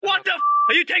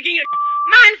You taking it?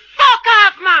 Man, fuck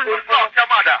off, man! Fuck your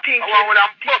mother. I want one of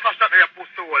them puff a shot in your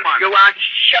pussy hole, man. You want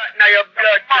shot in your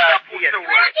blood clot here. You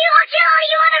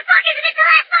wanna fucking it's the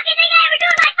last fucking thing I ever do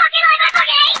in my fucking life. I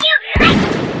fucking hate you!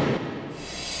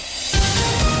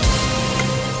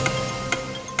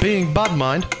 Being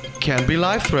Badmind can be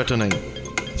life-threatening.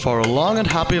 For a long and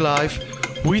happy life,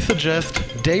 we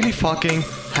suggest daily fucking,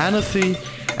 Hennessy,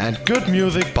 and good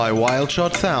music by Wild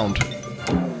Shot Sound.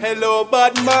 Hello,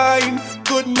 Badmind,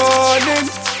 good morning.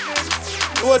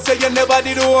 You say you never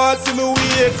did want to see me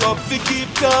wake up to keep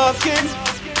talking.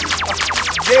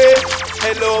 Yeah,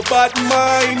 hello,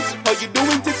 Badmind, how you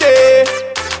doing today?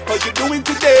 How you doing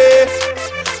today?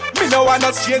 Me no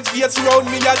wanna change face around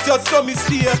me, I just saw me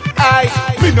stay.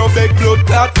 Me no beg blood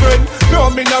clot friend.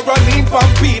 No, me no running from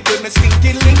people. Me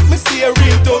stinky link, me stay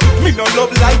real too. Me no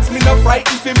love lights, me no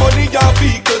frightened for money or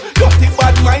vehicle. Dirty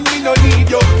bad mind, me no need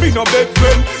you. Me no beg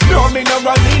friend. No, me no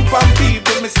running from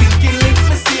people. Me stinky link,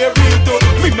 me stay real too.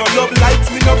 Me no love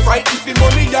lights, me no frightened for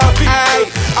money or vehicle.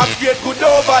 I fear good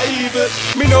over evil.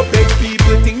 Me no beg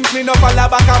people things. Me no follow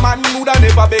back a man who da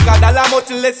never beg a dollar,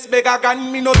 much less beg a gun.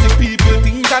 Me no see people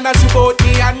things and about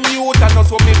me and you, and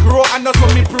that's what me grow, and that's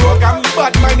what me program.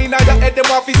 Bad mind in your head, them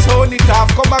off his own it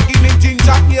off. Come and give me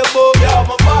ginger here, boy. Yeah,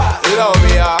 my boss. Love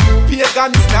me,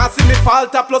 pagans, now see me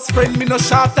falter, plus friend me no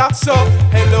shatter. So,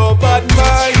 hello, bad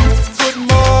mind, good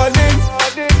morning.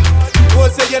 You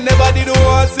say you never did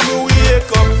want to see me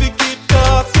wake up to keep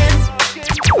talking.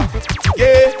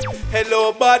 Yeah,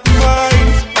 hello, bad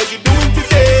mind. How you doing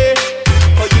today?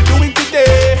 How you doing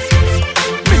today?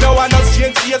 No one else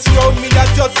change face around me, I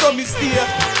just saw me steer.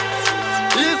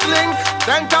 East Link,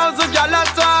 10,000 gyal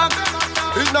talk.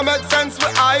 It no make sense we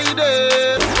hide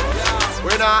it.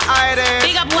 We not hide it.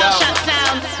 Big up Wild Shot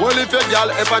Sound. Well, if your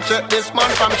gyal ever check this man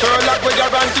from Sherlock, we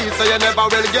guarantee so you never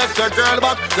will get your girl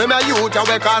back. Them a youth and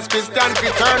we cause Christian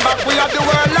fi turn back. We have the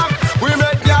world lock. We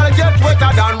make gyal get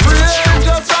wetter than rain.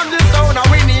 Just from the sound of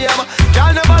we name.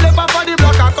 Gyal never left for the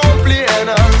block a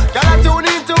complain. Gyal a tune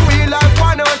into we like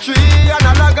 103 and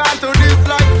I log on to this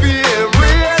like fame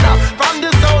rain. From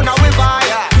the sound of we vibe.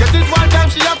 Get it one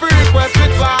time she have to request it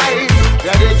twice. We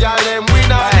are the gyal them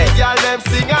winner, the gyal them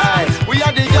singer. We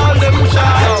are the gyal them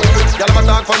shy. Gyal a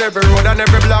talk on every road and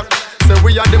every block. Say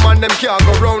we are the man them can't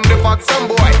go round the fact. Some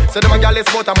boy say them a gyal is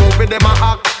but a movie them a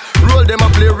act. Roll them a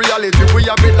play reality, we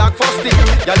a bit like Fusty.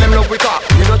 Y'all them love we talk,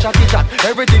 we no chatty chat.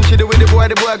 Everything she do with the boy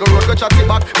go road go chatty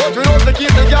back. But we know to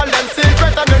keep the y'all them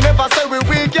secret and they never say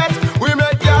we get. We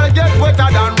make y'all get wetter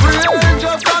than rain.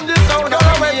 Just from the sound of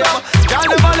the way. Y'all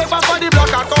never live up for the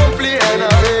block and complain.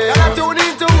 Y'all a tune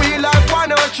into we like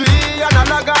 103 and I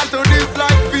log on to this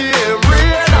like fame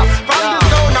rain. From the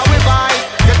sound of we vibe.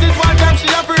 Get it one time she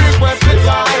have to request it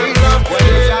twice. Well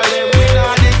the y'all them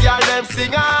winner, the y'all them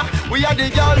singer. We are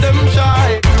the y'all them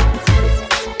shy.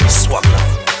 Swagger.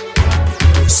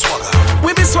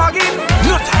 We be swagging,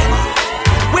 no time.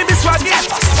 We be swagging.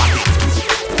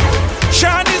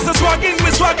 Seanizzle swagging,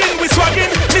 we swagging.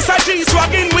 Mr. G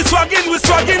swagging, we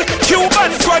swagging.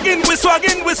 Cuban swagging, we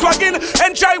swagging.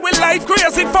 Enjoy with life,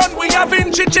 crazy fun we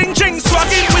having. Ching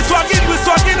swagging, we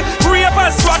swagging.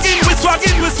 Ravers swagging,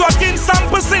 we swagging.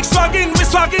 Sample 6 swagging, we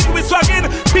swagging.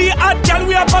 Be hot girl,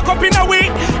 we are back up in a way.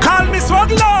 Call me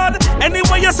swag lord.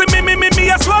 Anyway you see me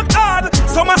a swag hard.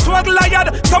 Some a swag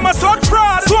liar, some a swag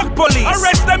fraud. Swag police,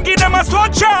 arrest them, give them a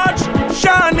swag charge.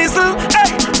 Seanizzle, hey,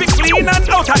 be clean and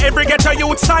out of every ghetto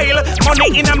youth style.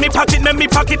 Money in a me pocket, make me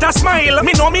pocket a smile.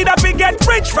 Me know me that we get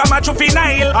rich from a trophy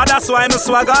Nile. That's why me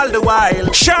swag all the while.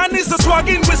 Seanizzle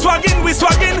swagging, we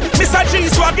swagging. Mr. G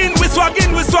swagging, we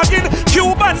swagging.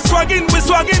 Cuban swagging, we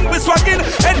swagging.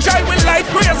 Enjoy with life,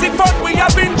 crazy fun we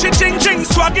having. Ching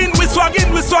swagging, we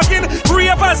swagging.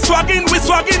 Ravers swagging, we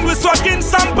swagging.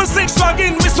 Sample 6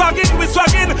 swagging, we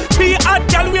swagging. Be hot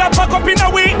girl, we are back up in a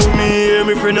way. Me hear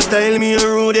me friend a style me a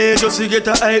road just to get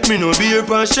a hype. Me no beer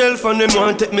pan shelf and them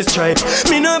want take me stripe.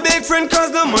 Me no big friend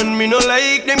cause the man me no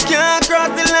like. Them can't cross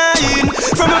the line.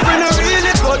 From a friend I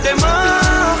really cut them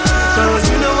off. Cause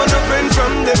we no want a friend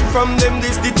from them.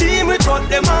 This the team we cut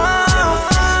them off.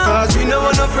 Cause we no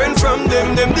want a friend from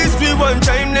them. This we one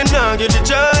time then now get the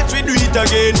chance we do it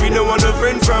again. We no want a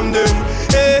friend from them.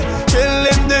 Hey, tell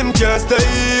them can't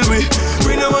style we.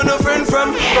 We no want a friend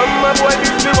from my boy.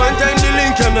 This me one time the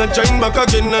link and I join back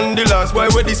again. And the last boy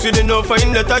with this we did not find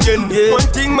that again. Yeah. One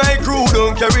thing my crew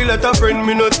don't carry let a friend.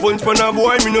 Me not sponge for a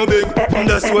boy, me no big.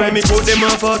 That's why me cut them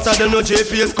off faster than no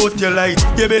JPS cut your light.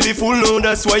 Your belly full now,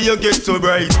 that's why you get so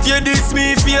bright. Yeah, this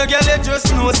me fear girl, you just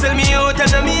know. Sell me out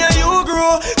and me and you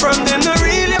grow. From them no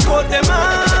really cut them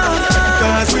off.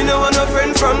 Cause we no want a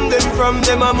friend from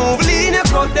them. I move lean, you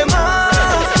cut them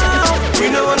off. We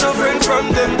no want no friend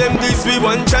from them. them this we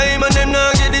one time and them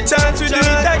not get the chance to do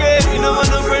it again. We don't want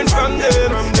no friend from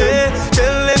them. Hey,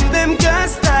 tell them can't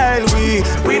style we.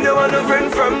 We don't want no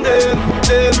friend from them.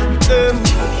 Hey,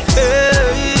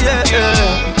 yeah.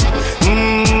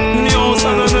 News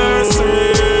and a nursery.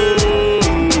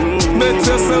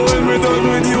 Better say when we done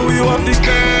with you, you have the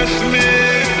cash me.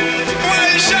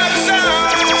 Well, shop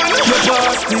sound. You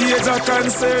pass the age of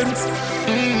consent.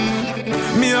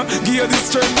 Me a give you the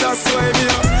strength, that's why me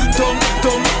a thump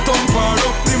her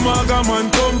up. The maga man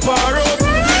thump her up.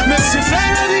 Make she fly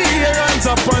in the air and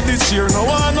tap on the chair. No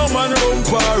one no man rump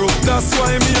her up. That's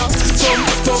why me a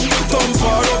thump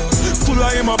her up. School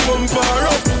I him a pump her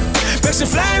up. Make she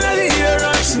fly in the air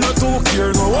and she not too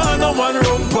care. No one no man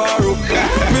rump her up.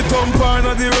 Me thump her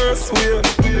in the worst way.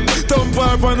 Thump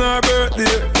her on her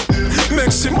birthday.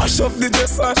 Make she mash up the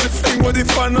dress and she fling with the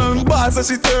fan and bars and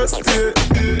she thirsty.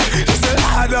 She said,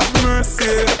 Lord have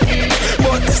mercy.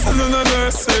 But this is not a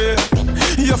nursery.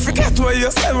 You forget what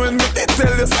you said when me did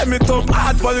tell you. Say me thump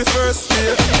hard for the first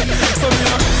day. So me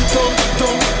a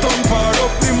thump her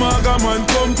up. The maga man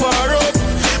thump her up.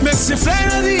 Make she fly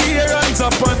in the air and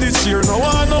tap on the chair. No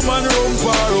one no man rump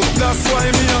her up. That's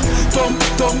why me a thump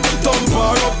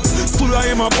her up. School I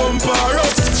him a bump her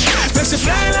up. Make she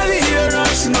fly in the air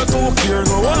and she not too care.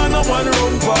 No one no man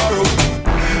rump her up.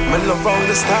 Me love how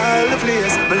you style the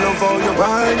place. Me love how you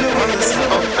wind your waist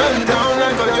up and down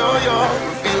like a yo-yo.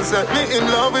 Feels like me in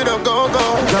love with a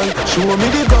go-go. Girl, show me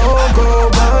the go-go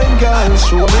wine, girl.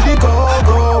 Show me the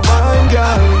go-go wine,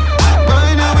 girl.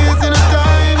 Wind your waist in a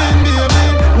diamond, baby.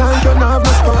 Like you have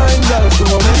no spine, girl.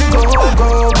 Show me the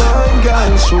go-go wine,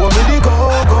 girl. Show me the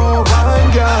go-go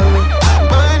wine, girl.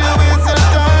 Wind your waist in a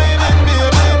diamond,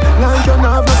 baby. Like you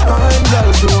have no spine, girl.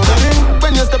 Show me.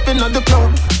 When you step in at the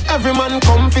club, every man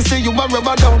come fi see you a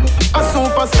rubber dub. A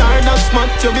superstar that's smart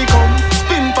you become.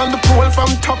 Spin from the pole from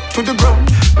top to the ground.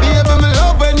 Baby, me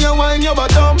love when you whine your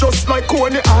bottom. Just like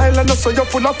Coney Island, I saw you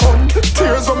full of fun.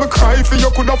 Tears when me cry for you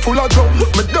coulda full of drum.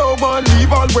 Me don't want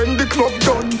leave all when the club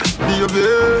done.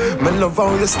 Baby, me love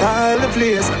how you style the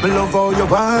place. Me love how you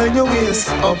whine your waist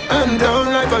up and down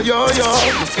like a yo-yo.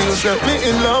 It feels like me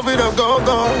in love with a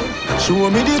go-go. Show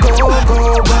me the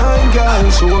go-go wine,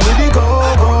 girl. Show me the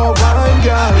go-go wine,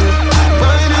 girl.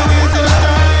 Find your ways in a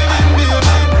diamond,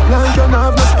 baby. Like you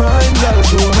have no spine, girl.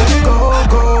 Show me the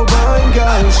go-go wine,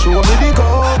 girl. Show me the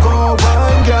go-go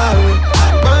wine, girl.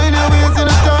 Find your ways in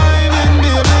a diamond,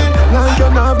 baby. Like you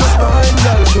have no spine,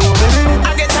 girl. Show me the.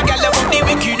 I get a girl about the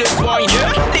wickedest wine, yeah.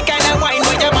 The kind of wine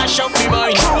where you mash up me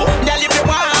mind. Girl, if you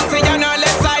want, say you're not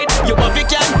left side. You want it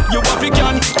can,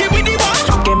 give me the one.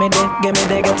 Give me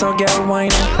the ghetto girl wine.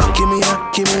 Give me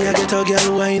a ghetto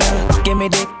girl wine. Give me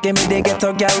the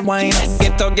ghetto girl wine.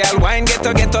 Ghetto girl wine,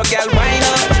 ghetto girl wine.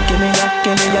 Give me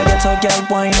a ghetto girl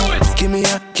wine. Give me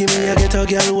a ghetto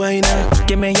girl wine.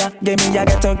 Give me a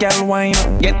ghetto girl wine.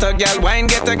 Ghetto girl wine,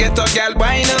 ghetto girl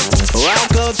wine.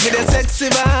 Walk out with a sexy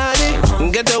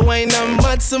body. Ghetto wine and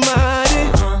mad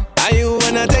somebody. Are you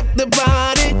wanna take the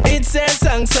body? It's a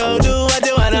song, so do what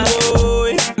you wanna.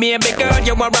 Me a big girl,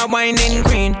 you are a whining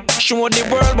queen. Show the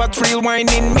world what real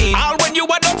whining mean. All when you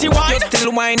a dirty wine, you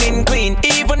still whining clean.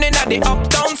 Even in the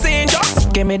uptown scene,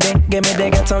 just give me the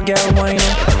ghetto girl wine.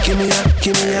 Give me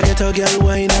a ghetto girl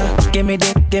wine. Give me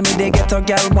the ghetto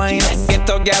girl wine.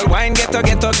 Ghetto girl wine, ghetto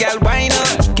girl wine.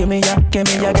 Give me a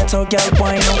ghetto girl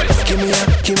wine.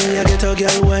 Give me a ghetto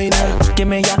girl wine. Give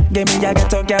me a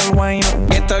ghetto girl wine.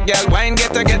 Ghetto girl wine,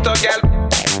 ghetto girl.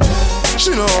 She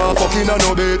know I'm fucking a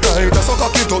no bed right. I suck a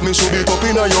kid up, me should be top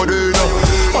in a your day now.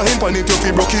 I ain't pan it up,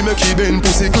 he broke it, make it bend.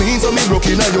 Pussy clean, so me broke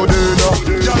in a your day now.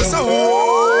 Y'all say,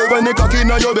 oh, when the cocky in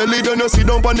a your belly, then you sit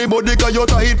down pan the body, cause you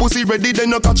tight pussy ready,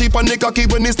 then you catch it pan the cocky.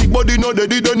 When the stick body no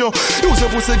deady, then you use your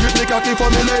pussy, grip the cocky for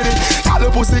me lady. Y'all your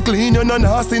pussy clean, you no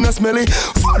nasty, no smelly.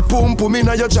 Fat pum pum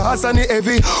in a your jaws and it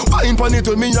heavy. Wine pan it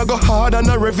with me, you go hard and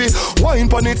a revy. Wine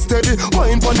pan it steady,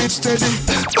 wine pan it steady.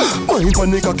 Wine pan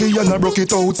the cocky, and I broke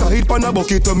it outside pan a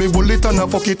bucket to me hold it and a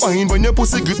fuck it fine. When your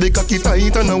pussy grip the cocky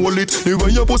tight and a hold it. The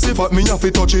way your pussy fat me have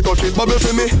to touch it. Bubble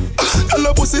for me, tell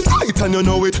your pussy tight and you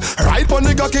know it. Right on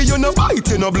the cocky you no bite,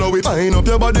 you no blow it. Fine up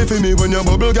your body for me when you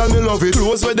bubble girl me love it.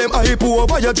 Close with them eye pour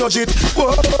over you judge it.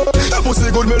 Whoa. Your pussy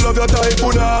good me love your type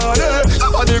punade.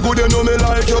 Your body good you know me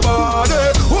like your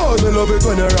body. Oh me love it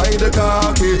when you ride the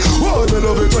cocky. Oh me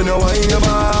love it when you whine your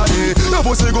body. Your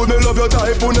pussy good me love your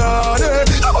type punade.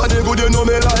 Your body good you know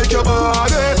me like your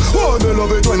body. Oh me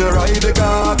love it when you ride the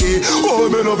cocky. Oh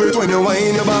me love it when you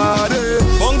whine your body.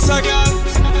 Bounce a girl.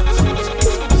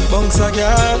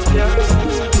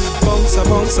 Bounce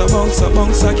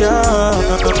a girl.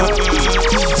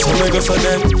 So me go so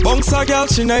them bounce a girl,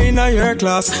 she not in a your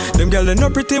class. Them girl they no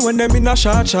pretty when them in a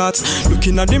short shorts.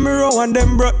 Looking at the mirror and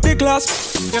them broke the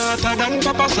glass.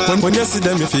 When you see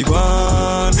them if you go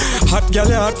on, hot girl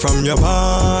you hot from your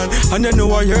band, and you know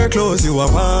what your clothes you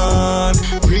have on.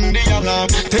 Bring the alarm,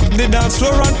 take the dance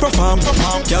floor and perform.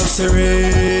 Girl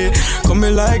serene,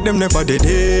 coming like them never did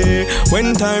it.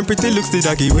 When time pretty looks the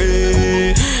doggy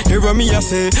way. Hear what me I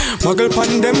say, muggle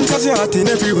pan them cause you hot in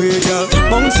every way, girl.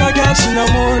 Bounce a girl, she no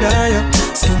more than you.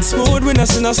 Skin smooth when I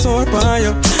see no sore by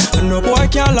you. And no boy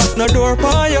can't lock no door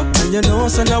by you. And you know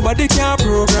so nobody can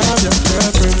program your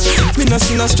girlfriend. Me no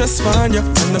see no stress on you.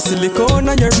 And no silicone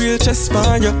on your real chest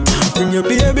on you. Bring your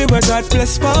baby where God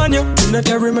bless on you. Do not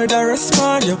carry me the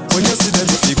respond you. When you see them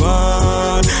if you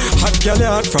want, hot girl you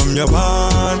hot from your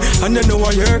band, and you know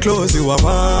what your clothes you have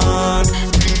on.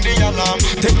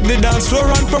 Take the dance floor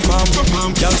and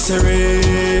perform. Girl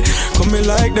serene, coming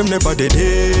like them never did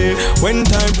it. When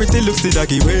time pretty looks the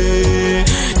doggy way.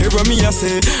 Hear what me I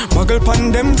say, muggle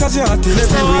pan them cause you hot in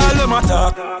every way. All them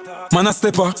attack, man a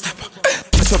stepper.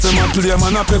 Catch up them a play,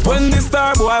 man a pepper. When the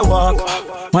star boy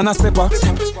walk, man a stepper.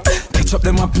 Catch up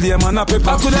them a play, man a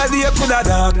pepper. Coulda day, coulda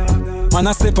dark, man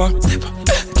a stepper.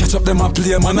 Catch up them a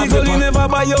play, man a pepper. Me never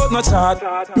buy out no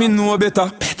chart, me know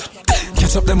better.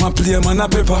 Catch up them a play, man a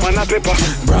pepper.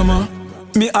 Brahma,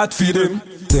 me hot feed them.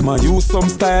 Them a use some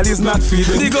style is not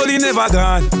feeding. The gully never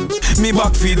gone, me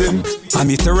back feed them. And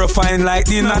me terrifying like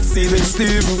the not see them.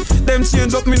 Steve, them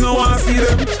change up, me no want see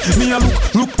them. Me a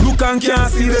look and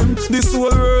can't see them. This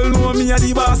whole world know me a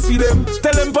the boss for them.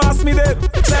 Tell them pass me them,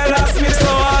 tell us me so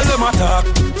all them attack.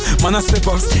 Man a step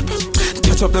up,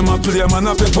 catch up them a play, man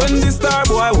a pepper. When the star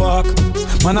boy walk,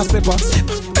 man a step up.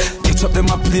 Catch up them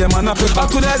a play, man a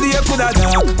pepper. Coulda day, coulda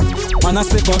dark, man a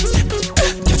step up.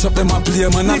 Catch up them a play,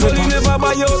 man a pepper. Never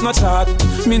buy out no chart,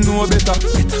 me know better.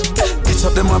 Catch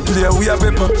up them a play, we a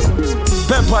pepper.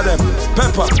 Pepper them,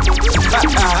 pepper.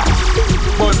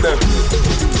 Bust them.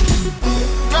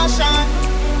 Russian,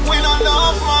 we don't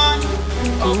love man.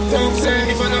 Them say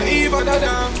if I not even a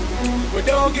damn, we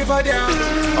don't give a damn.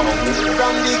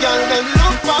 From the girl them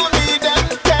look for me, them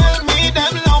tell me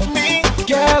them love me.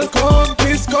 Girl come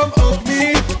kiss, come hug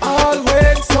me.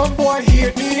 Always some boy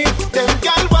hate me. Them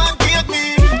girl want hate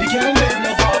me. The girl them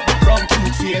love out the brown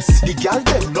tooth face. The girl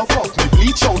them love out me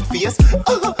bleach out face.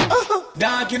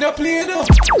 Dog, you no play no.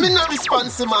 Me no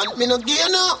responsive man, me no gay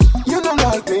no. You don't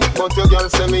like me, but your girl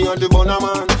say me on the bonner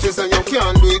man. She say you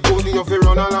can't do it good, you fi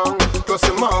run along. Plus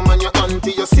your mom and your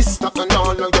auntie, your sister and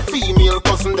all of your female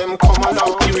cousin them come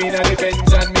along. You inna the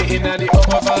Benz and me inna the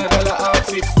upper van. All the ask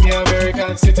if me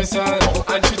American citizen.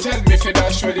 And she tell me fi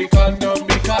dash with the condom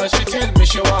because she tell me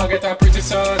she want get a pretty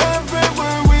son.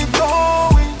 Everywhere we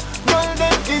going, girl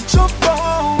them itch up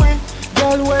going.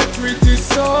 Girl we pretty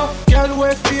so, girl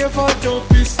we favor don't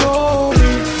be sorry.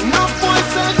 No boy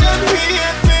say them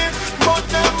hate me, but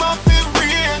them a fi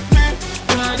rate me.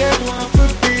 Now them want to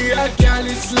be a girl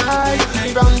is like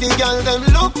me. From the girl them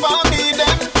look for me,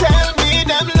 them tell me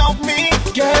them love me.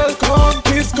 Girl come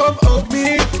kiss, come hug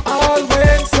me.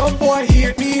 Always some boy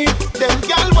hate me. Them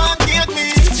girl want hate me.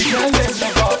 The girl them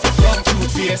love off the brown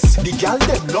tooth face. The girl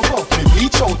them love off me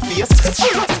bleach out face.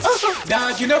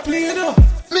 Dog you no play no.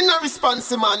 Me no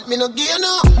responsive man, me no gay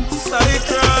no.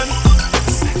 Cyclone.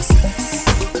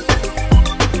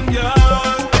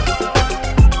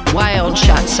 Wild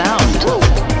shot sound.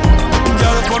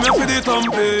 Girl, come here for the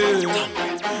thumping.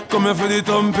 Come here for the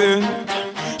thumping.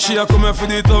 She a come here for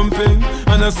the thumping.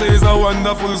 And I say it's a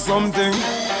wonderful something.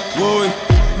 Boy,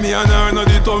 me and her know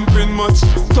the thumping much.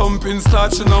 Thumping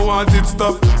start, she no want it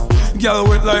stop. Girl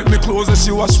wet like me clothes and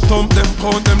she wash. Thump them,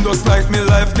 count them just like me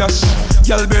life cash.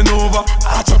 Girl bend over,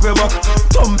 arch up her back.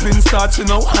 Thumping start, she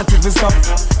no want it to stop.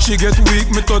 She get weak,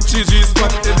 me touch she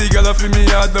G-spot. Every girl a fi me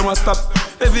yard, them a stop.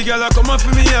 Every girl a come up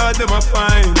for me yard, them a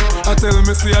fine. I tell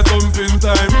me see a thumping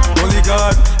time. Holy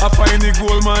God, I find the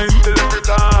gold mine. Every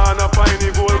time I find the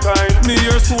gold kind. Me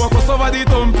hear Sue cuss over the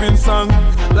thumping song.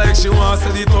 Like she wants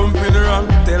to the thumping wrong.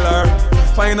 Tell her,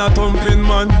 find a thumping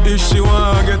man. If she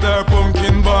want get her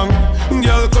pumpkin bang.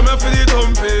 Girl come here for the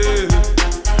thumping.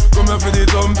 Come here for the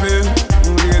thumping.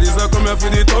 Ladies are come here for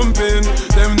the thumping.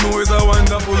 Them know it's a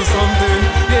wonderful something.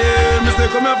 Yeah, me say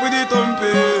come here for the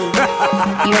thumping.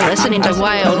 You're listening to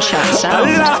Wild Shot Sound.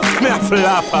 Me have to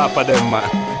laugh off of them, man.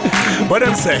 But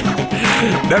them say,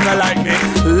 them not like me.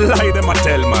 Lie them a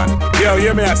tell, man. Yo,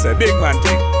 hear me I say, big man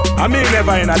thing. I mean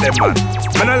never in a them, man.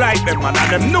 I don't like them, man.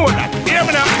 And them know that. Hear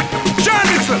me now.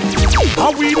 Journalism.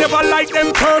 And we never like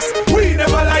them first. We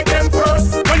never like them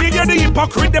first. When you get the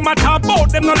hypocrite, them a talk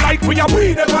about them not like we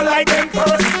never like them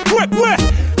first. Wait.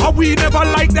 And we never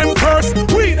like them first.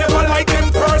 We never like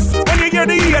them first. When you hear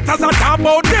the haters a talk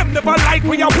about them, never like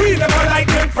we never like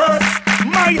them first.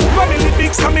 My family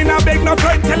big, so me nah beg no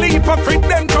friend. Tell the hypocrite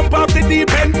them jump off the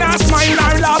deep end. Nah smile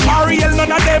or laugh or real,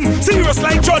 none of them. Serious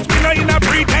like judge, me no in a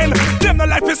pretend. Them no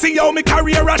like to see how me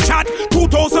career a chat.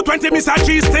 2020 Mr.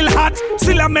 G still hot.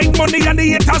 Still I make money and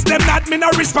the haters them not. Me no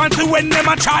respond to when them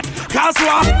a chat. Cause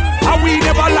what? And we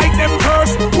never like them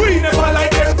first. We never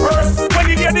like them first. When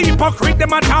you hear the hypocrite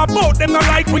them a talk about them no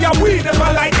like we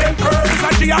never like them first.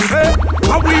 Mr. G I say,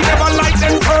 and we never like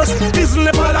them first. This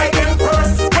never like them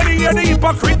first. When you hear the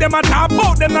hypocrite them a talk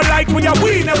about them no like we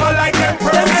never like them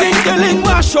first. Them think the link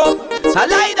mash up. I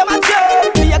lie them a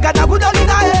tell. Me a got a good on in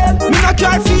a head. Me no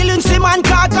care feelings, see man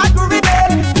can't God to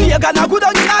rebel. Me a got a good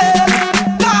on in a head.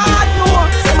 God know,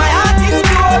 say my heart is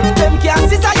pure. Them can't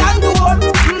sit I and do.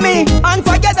 Me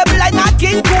unforgettable like not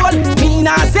King Cole. Me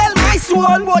nah sell my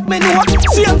soul, but me know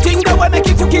same thing the way make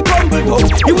it cookie crumble though.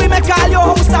 You will make all your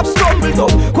house stop stumble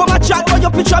though. Come a chat when you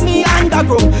picture me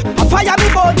underground. I fire me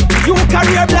bud, you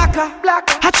career blacker.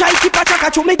 I try keep a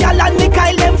track to me gal and me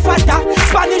Kyle them fatter.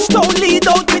 Spanish town lead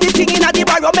out with the thing in a the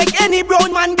barrow. Make any brown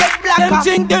man get blacker. Them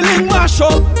think the link mash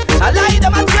up. I lie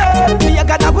them a tell. Me a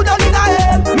got a good on in a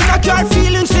head. Me no care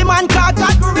feelings, see man can't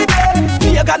God to rebel.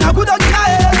 Me a got a good on in a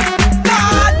head.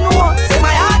 God know, say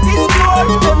my heart is pure.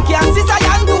 Them can't sit I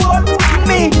and do.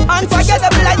 Me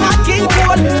unforgettable like not King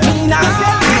Cole. Me nah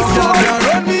sell my soul.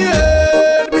 Run me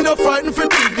head, me no frightened for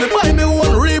things. Me buy me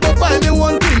one Reebok, buy me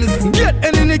one Tims. Get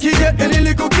any Nicky, get any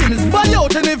little Kims. Buy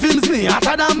out any films, me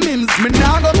hotter than mims. Me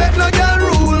nah go make no girl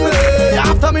rule me.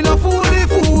 After me no fool.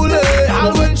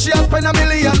 All when she a spend $1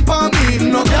 million for me.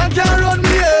 No girl can run me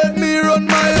head, me run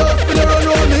my house. Me no run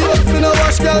on me house, me no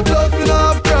wash girl clothes, me no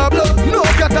have problems. No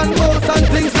cat and mouse and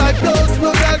things like those.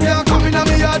 No girl can come in a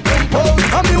me yard compose.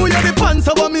 And me who you the pants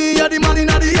over me, you the man in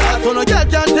the yard. So no girl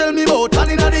can tell me about man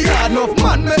in the yard. No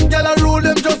man make girl a rule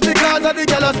them just because of the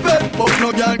girl a spend. But no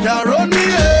girl can run me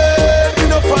head. Me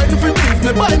no fighting for things.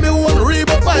 Me buy me one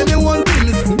Reebok, buy me one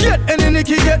Tims. Get any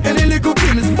Nicky, get any little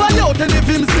Kims. Buy out any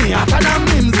films, me hotter than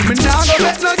mims. Me nah go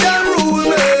let no girl rule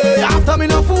me. After me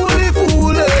no fool.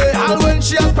 All when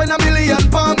she a spend $1 million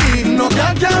for me. No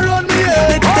girl can run me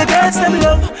head. The girls them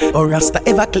love, or Rasta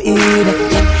ever clean.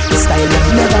 The style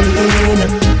them never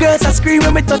mean. Girls a scream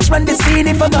when me touch when the scene.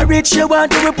 If I'm a rich, you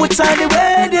want to put on the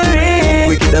wedding ring.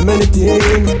 We give them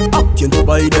anything, up you to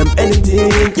buy them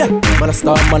anything. Yeah, man a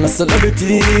star, man a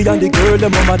celebrity. And the girl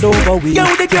them mama don't go weak. Yo,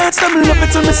 the girls them love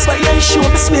it to me sway and show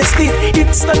me space deep.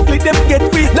 Instantly them get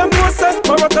weak. Them go say,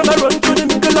 marathon a run to the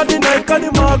middle of the night. Cause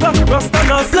the maga, Rasta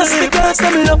not sleep. Plus the girls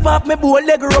them love off me bow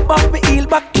leg, rub off me heel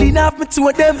back, clean off me two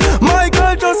of them. My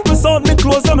girl just press on me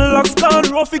clothes and me locks down.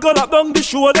 Rough, go lock down the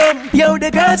show them. Yo,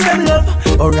 the girls them love,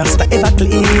 or Rasta ever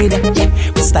clean. Yeah,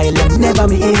 we style them never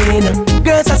mean.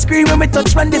 Girls a scream when me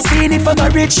touch when the scene. If I'm a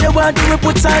rich, you want to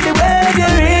put on the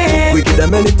wedding ring. We give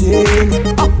them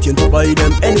anything, up you to buy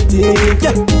them anything.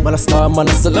 Yeah, man a star, man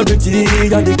a celebrity.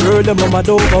 And the girl them mama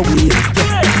don't go weak.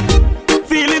 Yeah.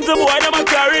 Feelings a boy them a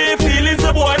carry, feelings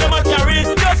a boy them a carry.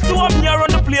 Just to up here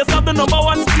on the place of the number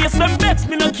one space. Them vex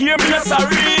me no care, me no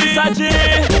sorry.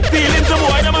 Sajay, feelings a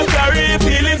boy them a carry,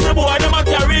 feelings a boy them a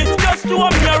carry. Just to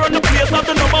up here on the place of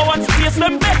the number one space.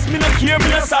 Them vex me no care, me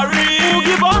no sorry. Who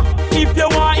give up? If you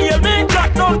want heal me,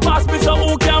 drop down pass me so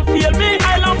who can feel me?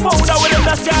 Island powder with them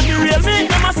that can't derail me.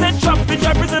 Them a set trap bitch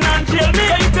a prison and jail me.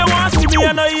 If you want see me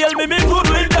and no heal me, me good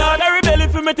with that. I rebel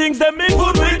if you me things them me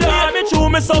good with that. Me true,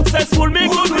 me successful, me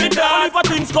good with that. If a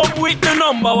things come with the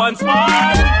number one spot.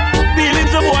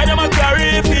 Feelings a boy them a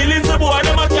carry, feelings a boy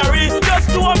them a carry.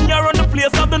 Just to up here on the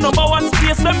place of the number one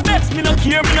space. Them vex me no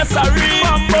care, me no sorry.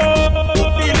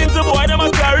 Feelings a boy them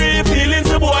a carry, feelings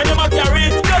a boy them a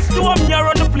carry. Just to up here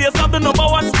on the place of the number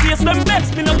one space. Them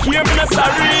vex me no care, me no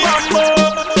sorry.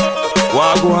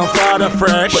 Walk on father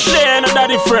fresh, but they ain't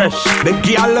daddy fresh. The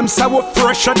gyal them say we're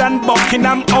fresher than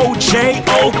Buckingham OJ.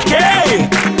 Okay,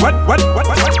 what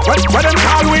them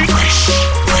call we?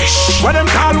 Fresh. What them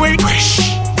call we? Fresh.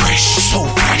 So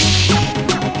fresh.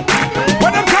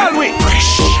 What them call we?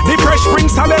 Fresh. The Fresh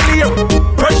Prince of Bel-Air.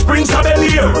 Fresh Prince of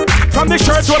Bel-Air. From the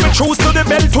shirts where we choose to the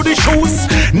belt to the shoes.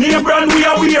 Name brand we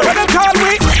are wear. What them call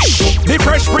we? Fresh. The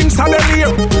Fresh Prince of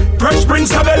Bel-Air. Fresh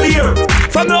Prince of Bel-Air.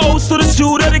 From the house to the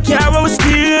studio, the car was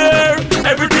steer.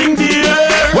 Everything dear.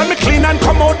 When me clean and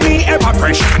come out, me ever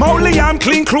fresh. Only I'm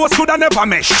clean, clothes could I never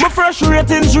mesh. My fresh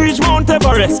ratings reach Mount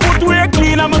Everest. Footwear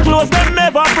clean and my clothes them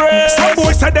never press. Some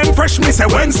boys say them fresh, me say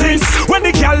when since. When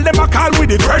the girl them a call with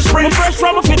the Fresh Prince. My fresh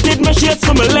from a fitted, my shades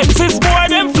to my Lexus. Boy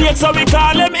them fake, so we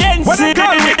call them NC. When they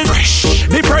call me fresh,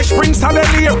 the Fresh Prince of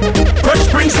Bel-Air. Fresh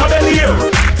Prince of Bel-Air.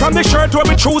 From the shirt where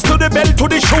we choose to the belt to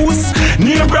the shoes.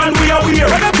 Name brand we are wear.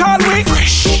 What they call we?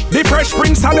 Fresh. The Fresh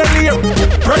Prince of Bel-Air.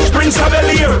 Fresh Prince of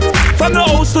Bel-Air. From the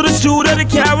house to the studio, the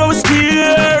car was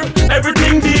steer.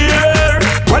 Everything there.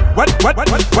 What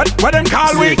them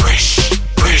call we? Fresh.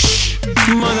 Fresh.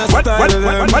 What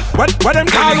them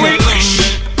call we?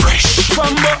 Fresh.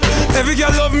 Bamba, every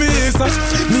girl love me, sir.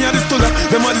 Me a the Stulla,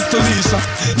 them a the Stullesha.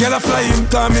 Girl a fly in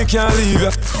time, me can't leave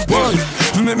ya. One,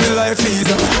 make me life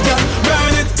easier. Girl,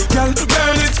 burn it,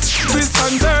 twist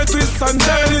and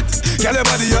turn it. Girl, your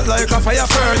body hot like a fire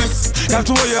furnace. Girl,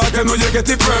 to you hot, you know you get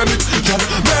it burn it. Girl,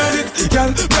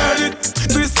 burn it,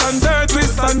 twist and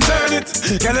turn it.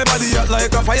 Girl, your body hot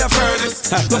like a fire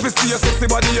furnace. Love to see your sexy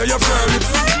body, you burn it.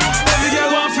 Every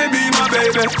girl want to be my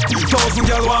baby. 1,000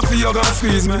 girl want to hug and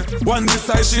squeeze me. One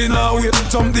decide she now wait.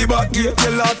 Jump the back gate.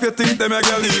 You laugh, you think them a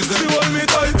girl easy. She hold me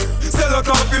tight, sell her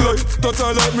coffee light. Touch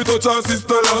her like me touch her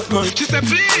sister last night. She said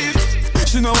please.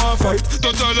 She no want fight.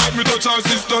 Touch her like me touch her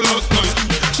sister last night.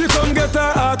 She come get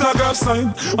her autograph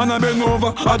sign. And I bend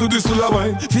over, I do this full of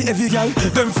wine. For every girl,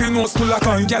 them feel no full of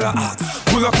kind. Girl a ask,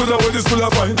 pull up with this full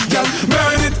of wine. Girl,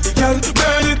 burn it,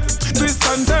 twist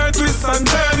and turn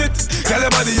it. Girl,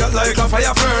 your body hot like a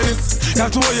fire furnace. Girl,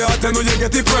 to you hot, you know you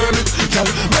get it permit.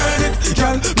 Girl, burn it,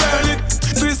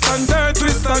 twist and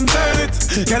turn it.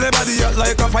 Girl, your body hot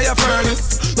like a fire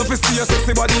furnace. Love to see your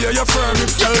sexy body, you firm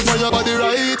it. Girl, for your body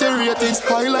right, your ratings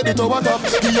high like the tower top.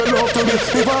 Give your love to me,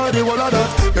 me body all of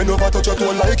that. Bend over, touch your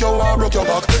toe like you want broke your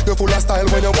back. You full of style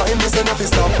when you whine, this enough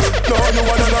is stop. No, you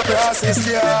wanna no crosses,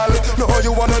 girl. No,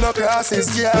 you wanna no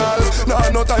crosses, girl.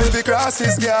 No time for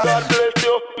crosses, girl. God bless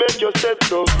you, make your step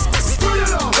so.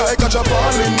 Like a chop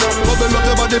all in now. Bubble up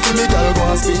your body for me, girl, go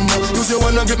and spin now. Use your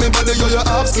one and give me body, you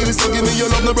have skills. So give me your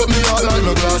love, no broke me heart like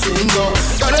no glass window.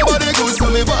 Got your body good, so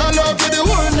me fall up for the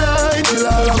one night till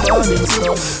all the morning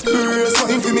snow. Brace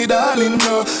wine for me, darling,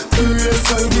 no. Brace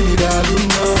wine for me, darling,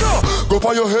 no. Go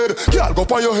on your head, girl, go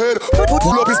on your head.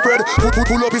 Pull up his spread,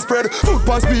 pull up his spread. Foot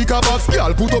past speaker box,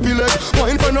 girl, put up your leg.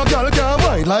 Wine for no girl, can't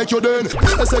wine like you then.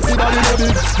 A sexy body, no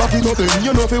big, back it up then.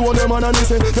 You know if you want them man and they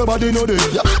say, nobody know them.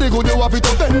 Yeah, they go, they wap it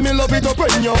up, then me love it up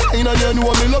when you in and you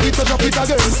know me love it, so drop it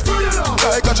again.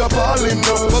 Like a chop all in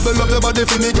now. Bubble up your body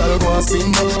for me, girl, go and spin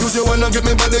now. Use your one and give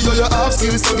me body, you have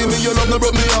skills. So give me your love, no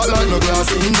broke me heart like no glass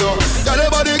window. Got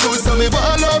your body good, so me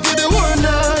fall up for the one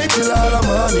night till all the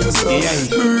morning sun.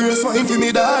 Brace wine for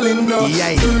me, darling, no.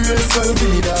 Brace wine for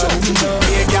me, darling, no.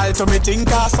 Hey, girl, to me think,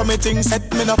 so me think set.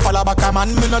 Me no follow back a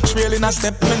man, me no trail in a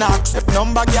step. Me no accept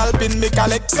number, girl, pin me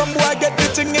collect. Some boy get the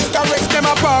thing incorrect, them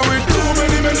a power with too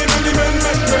many men.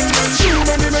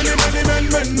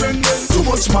 Too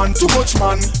much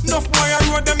man. Enough boy I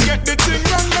road them get the thing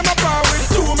wrong, them a power with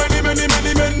too many men.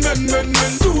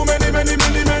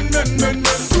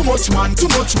 Too much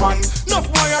man. Enough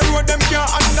boy I road them can't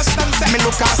understand. Say me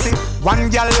look and see 1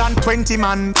 girl and 20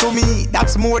 man. To me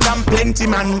that's more than plenty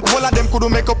man. All of them could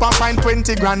make up and find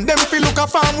 20 grand. Them feel look a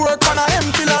farm work on a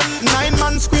empty land. 9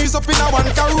 man squeeze up in a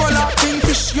 1 Corolla.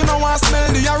 Kingfish you know I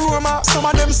smell the aroma. Some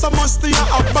of them so musty and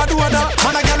have bad water.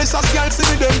 Man a girl is a girl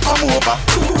see them come over.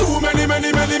 Too many men.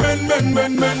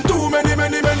 Too many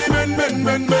men.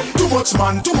 Too much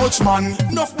man.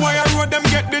 Enough boy I road them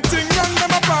get the thing wrong,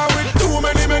 them a power with too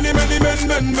many men.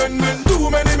 Too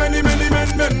many men.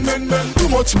 Too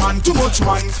much man.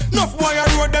 Enough boy I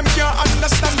road them can't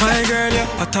understand. My girl, yeah,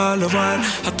 hot all the while,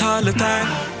 hot all the time.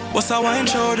 What's a wine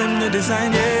show them the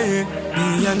design, yeah.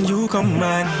 Me and you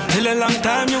combine. Till a long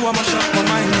time you want my shot for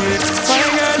my head. My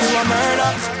girl, you a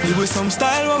murder. You with some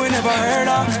style what we never heard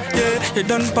of. Yeah, you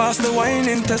done pass the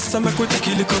whining test, so make we take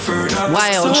you a little further.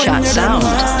 Wild shot sound.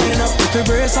 If you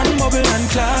brace and bubble and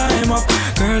climb up.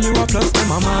 Girl, you a plus to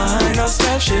my mind.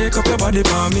 I'll shake up your body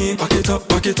for me. Back it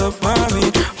up, mommy.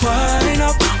 Wine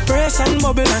up, brace and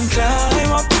bubble and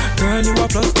climb up. Girl, you a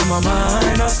plus to my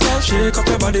mind. I'll shake up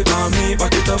your body for me.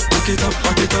 Back it up,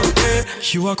 yeah.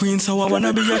 You a queen, so I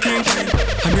wanna be a king.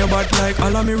 I'm your bad like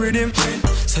all of me rhythm.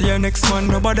 So your next man,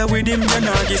 no bother with him. You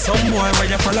nah get some boy where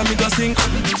you follow me go sing.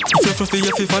 If you fluffy,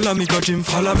 if you follow me go gym,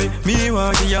 follow me. Me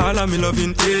want to all of me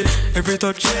loving, yeah. Every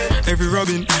touch, every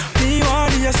rubbing. Me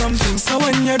want to hear something, so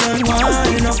when you're done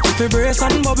wine up, if you brace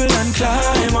and bubble and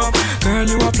climb up. Girl,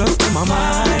 you a plus to my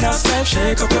mind. I said,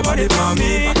 shake up your body for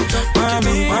me.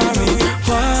 Mommy.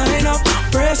 Wine up,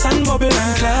 brace and bubble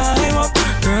and climb up.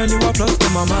 Girl, you a plus to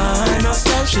my mind. I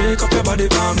said, shake up your body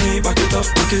for me. Back it up,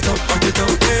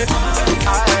 yeah.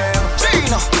 I am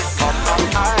Chino.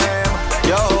 I am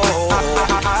yo.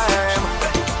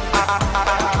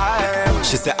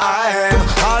 She said I am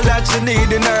all that she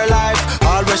need in her life.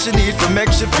 All what she need to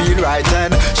make she feel right.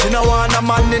 And she no want a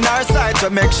man in her sight. to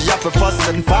make she have to fuss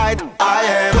and fight. I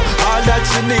am all that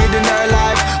she need in her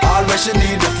life. All what she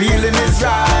need, the feeling is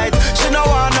right. She no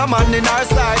want no man in her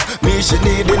side. Me she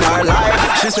need in her life.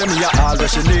 She say me a all what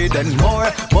she need and more.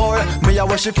 Me a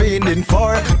what she feeling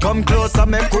for. Come closer,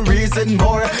 make we reason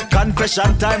more.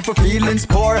 Confession time for feelings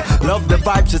poor. Love the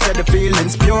vibe, she said the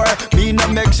feelings pure. Me no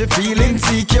make she feel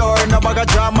insecure. No bag of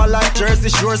drama like Jersey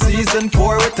Shore season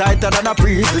 4. We tighter than a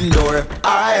prison door.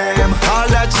 I am all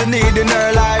that she need in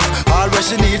her life. All what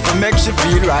she need to make she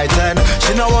feel right. And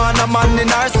she no want a man in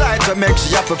her side to make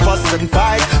she have to fuss and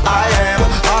fight. I am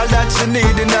all that she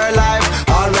need in her life.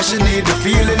 All what she need, the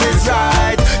feeling is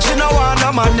right. She no want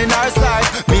a man in her side.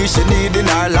 Me she need in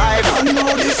her life. I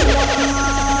know this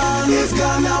one is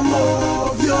gonna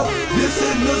move you. This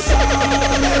is the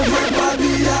song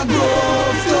everybody a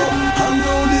groove to. I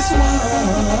know this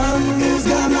one is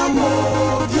gonna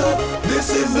move you. This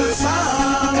is the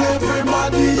song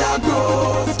everybody a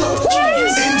groove to.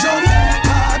 In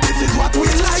Jamaica, this is what we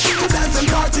like to dance and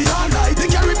party all night. The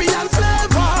Caribbean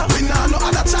flavor. We know no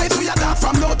other choice. We are dance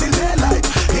from now till daylight.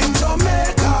 In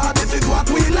Jamaica, this is what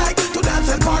we like to dance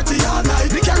and party all night.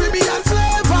 The Caribbean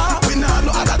flavor. We know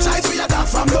no other choice. We are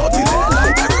dance from now till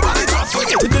daylight. Everybody just swing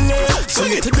it to the left,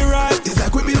 swing it to the right. It's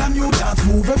like we build a new dance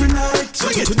move every night.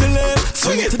 Swing it to the left,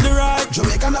 swing it to the right.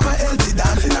 Jamaica never healthy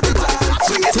dancing every time.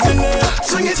 Swing it to the left,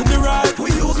 swing it to the right. We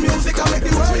use music and make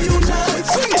the world unite.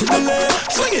 Swing it to the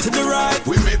left, swing it to the right.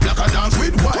 We make black a dance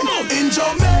with white. In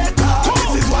Jamaica,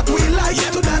 this is what we like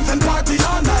to dance and party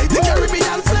all night. The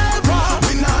Caribbean flavor.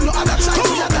 We know no other choice.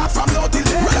 We are dance from now till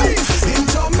daylight. In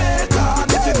Jamaica,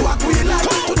 this is what we like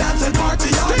to dance and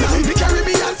party all night. The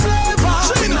Caribbean flavor.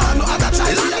 We know no other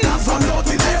choice. We are dance from now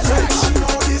till daylight. I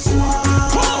know this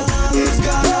one is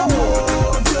gonna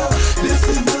move you. This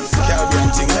is the song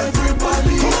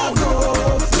everybody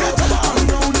goes. I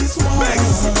know this one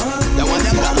is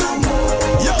gonna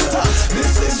move you.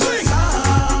 This is the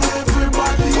song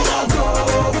everybody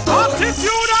goes.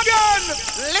 Attitude again.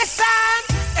 Listen.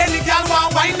 Any girl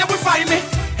want wine, then we find me.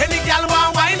 Any girl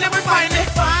want wine, then we find me.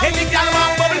 Any girl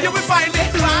want bubble, you will find me.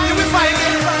 You will find me.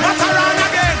 Matterhorn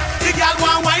again. The girl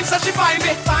want wine, so she find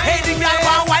me. Hey, the girl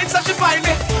want wine, so she find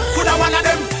me. Coulda one of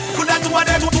them, coulda two of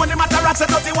them. When the Matterhorn say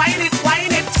dirty, wine it,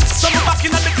 wine it. So we back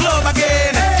in at the club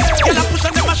again. Girl a push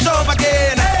and them a shove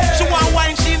again. She want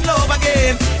wine, she in love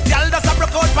again. Girl does a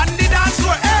broke out on the dance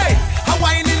floor. Hey, a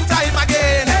wine in time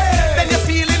again. Then you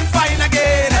feeling fine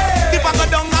again. If I go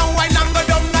down and wine and go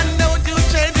down and now you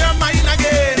change your mind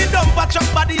again. The dump a chop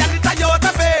body and the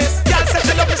Toyota face. Girl say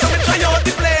she love me so me try out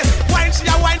the place. Wine she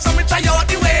a wine so me try out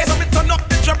the way. So me turn up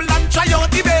the treble and try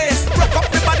out the bass. Rock up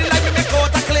the body like me make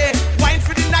out a clay. Wine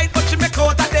for the night but she make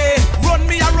out a day. Run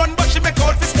me a run but she make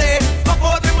out for stay. Pop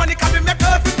out the money can me make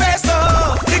out for pay so.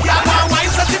 The girl want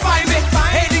wine so she find me.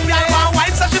 Hey the girl want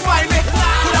wine so she find me.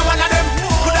 Coulda one of them,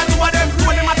 coulda two of them.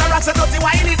 When the Matterhorn say dirty,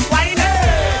 wine it, wine it.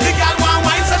 The girl want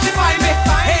wine so she find me.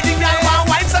 Hey the girl want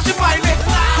wine so she find me.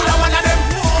 Coulda one of them,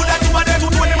 coulda two of them.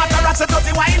 When the Matterhorn say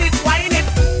dirty, wine it, wine it.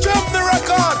 Jump the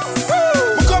record.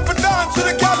 We come for dance to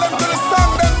the girl them to the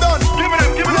song them done.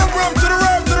 Give it room to the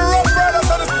rough riders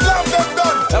and the slam them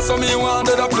done. That's how me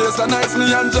wanted a place a nice me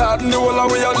and Jordan. The whole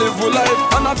of way I live with life.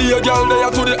 And I be a girl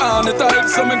there to the honey type.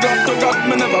 So me got to God,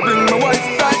 me never bring my wife.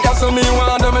 That's how me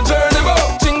want them a journey go.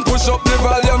 Ching push up the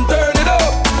volume, turn it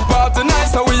up. Party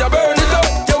nice how we a burn it up.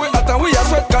 Yeah we hot and we a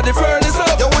sweat got the furnace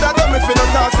up. You woulda done me for no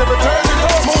talks, every turn it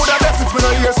up. Me woulda left it for no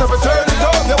years, every turn it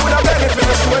up. You woulda done it for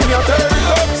no sweat, me a turn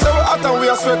it up. So we hot and we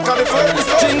a sweat got the furnace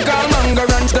up. Ching call manga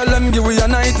ranch, tell them give we a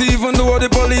night. Even though the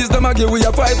police them a give we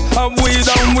a fight. Have we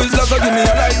down whistler so give me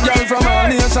a light. Girl from all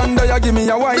nation there give me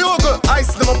a white. Bugle,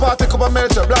 ice in my party cup of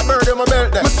melt. Blackbird in my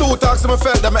belt them. My suit talks to my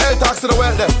felt them. My L talks to the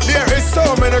well them. There is so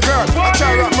many girls. I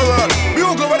try rock my world.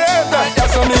 Bugle with the head them.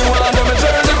 That's how me want them a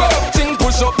journey go. Ching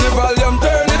push up the volume,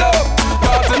 turn it up.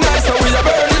 Party nice so we a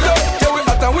burn it up. Yeah we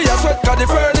hot and we a sweat got the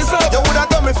furnace up. You woulda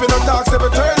done me for no talks, every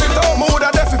turn it up. Me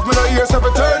woulda deaf if me no ears, every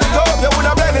turn it up. You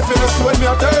woulda blend if you no sweat, me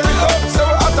a turn it up. So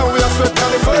we hot and we a sweat got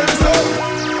the furnace up.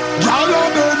 Gyal a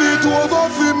bend it over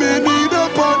for me, need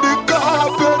up on the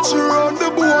carpet. She run the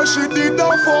boy, she did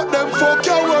not fuck them, fuck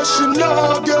her what she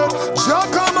not get. Jack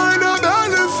a mind a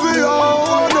belly for you,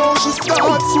 oh no, she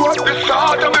starts sweat. The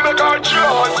start and we make her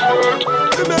transfer.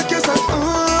 They make you say,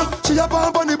 she a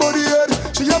pump on the body head.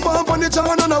 She a pump on the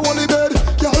john and a wally bed.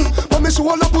 Gyal, but me she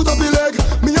wanna put up the leg.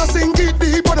 Me a sink it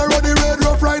deep on a ruddy red.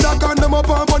 Rough rider can them a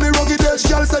pump on the rugged edge.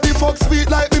 Gyal say the fuck sweet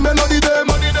like me melody them.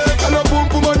 Gyal a boom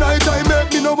boom a night time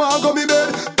make me no want go me bed.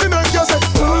 Me make you say,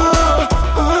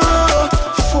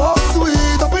 fuck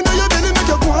sweet. Up in your belly make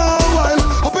you go wild.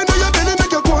 Up in your belly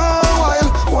make you go wild.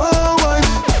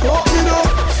 Fuck me no,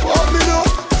 fuck me no,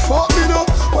 fuck me no.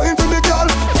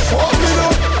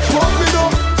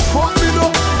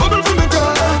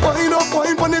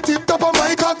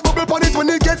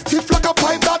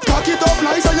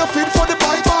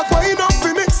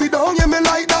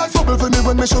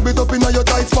 when me shove it up in your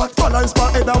tight spot. Balance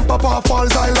my head and pop off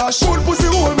falls eyelash. Full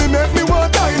pussy hold me, make me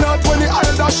want die not. When the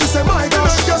aisle dash, she say my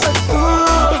gosh. She say,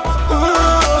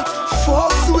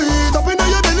 fuck sweet. Up in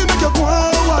your belly, make you go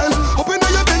wild. Up in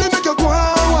your belly, make you go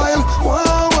wild.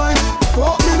 Wild.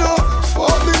 Fuck me no,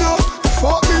 fuck me no,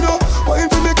 fuck me no. Wine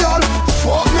for me girl.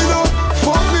 Fuck me no,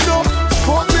 fuck me no,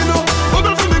 fuck me no.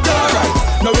 Bubble for me girl.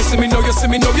 Right. Now you see me, now you see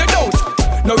me, now you don't.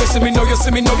 Now you see me, now you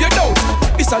see me, now you don't.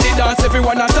 This a the dance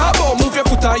everyone a talk about. Move your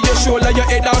foot on your shoulder, your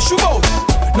head and shoe out.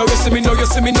 Now you see me, now you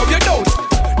see me, now you don't.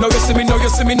 Now you see me, now you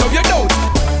see me, now you don't.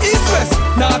 East, west,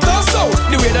 north or south.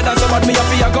 The way that dance about me, I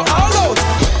feel I go all out.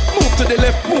 Move to the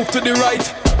left, move to the right.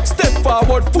 Step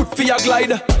forward, foot for your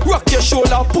glide. Rock your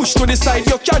shoulder, push to the side.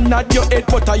 You can nod your head,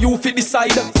 but you fit the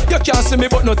side. You can't see me,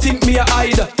 but no think me a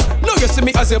hide. Now you see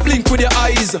me as you blink with your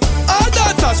eyes. All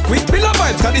dancers quick, bill of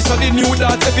vibes, cause this is the new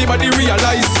dance everybody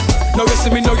realize. Now you see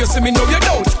me, now you see me, now you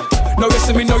don't. Now you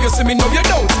see me, now you see me, now you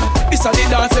don't. This is the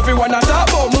dance everyone a talk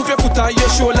about. Move your foot on your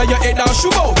shoulder, your head and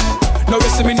shoe out. Now you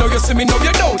see me, now you see me, now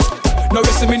you don't. Now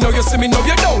you see me, now you see me, now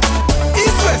you don't.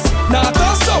 East, west, north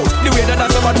or south. The way that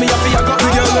dance about me, I feel I got. The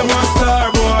girl them a star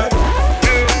boy,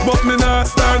 but me not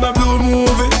star in a blue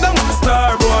movie. Them a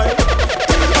star boy.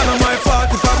 And on my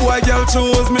fault if a boy girl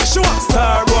chose me, she want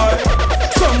star boy.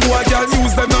 Some boy girl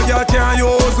use them, no girl can't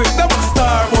use it. Them a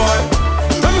star boy.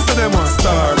 Let me say them a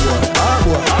star boy. Ah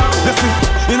boy. Listen,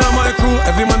 in my crew,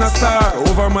 every man a star.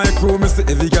 Over my crew, me say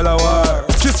every girl a war.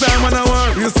 She say man a war,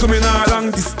 used to me now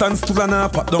long distance to plan a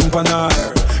pop down pan her.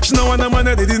 She no want a man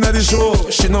a dead inna the show.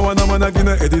 She no want a man a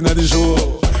gonna head inna the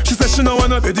show. She say she no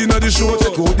want a bed inna the show.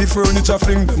 Take out the furniture,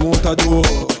 fling them out a door.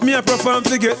 Me a perform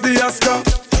to get the Oscar.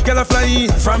 Girl a fly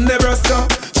in from Nebraska.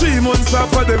 3 months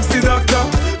after them see doctor.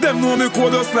 Them know me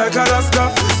cold just like Alaska.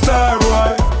 Star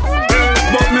boy,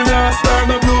 but me not star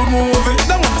no blue movie.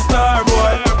 Them want star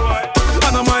boy.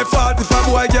 And on my fault if a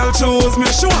boy girl chose me,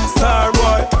 she want star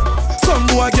boy. Some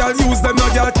boy girl use them, no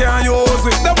girl can't use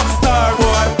it. Them want star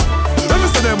boy. Let me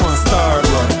say them want star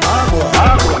boy. Ah boy.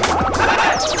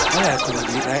 I couldn't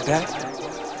do it like that.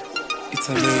 It's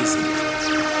amazing.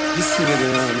 You see me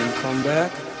around and come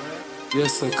back. You're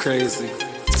so crazy.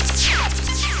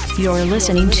 You're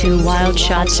listening to Wild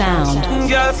Shot Sound.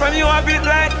 Girl, from you a bit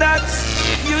like that.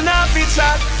 You not fit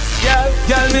shot.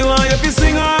 Girl, me want you to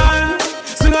swing on.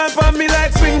 Swing on for me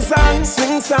like swing song.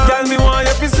 Swing song. Girl, me want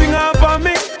you to swing on for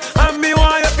me. And me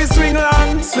want you to swing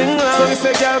long. Swing long. So me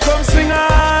say, girl, come swing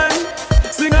on.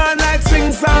 Swing on like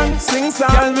swing song. Swing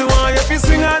song. Girl, me want you to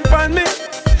swing on for me.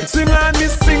 Swing on, me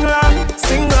sing long.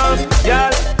 Sing long.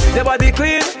 Girl, your body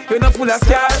clean, you not full of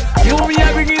scar. You me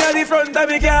a bring in at the front of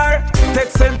me car. Take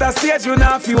center stage, you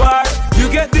not fi war. You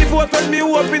get the vote when me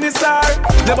up in the star.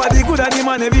 The body good and the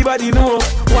man everybody know.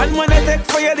 One man I take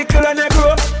for you, the kill and you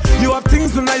grow. You have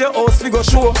things in your house, we go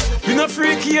show. You not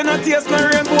freaky, you not taste no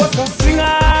rainbow. So swing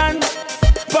on,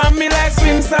 pan me like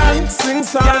swing song. Swing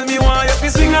song. Tell me why you fi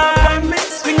swing on.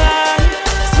 Swing on,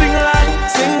 swing long,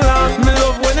 swing long. Me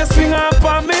love when you swing on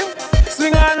pan me.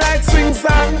 Swing on like swing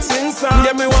song, swing song.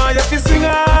 Yeah, me want you to swing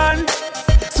on.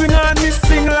 Swing on, me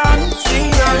sing long, sing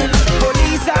long.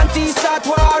 Police and thieves start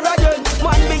war again.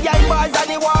 Man behind bars and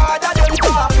the war that them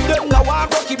car. Them no want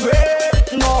rocky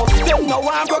break, no. Them no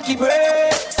want rocky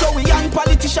break. So we and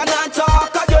politician and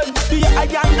talk again. The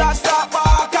iron that start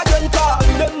back again car.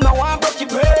 Them no want rocky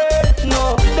break,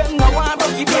 no. Them no want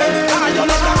rocky break. I don't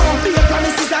know. Be a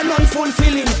promises are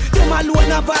non-fulfilling. Them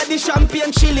alone have all the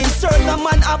champagne chilling. Certain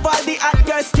man have all the hot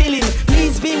girls stealing.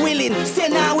 Please be willing, say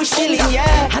now we shilling,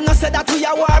 yeah. And I said that we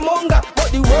are warmonger, but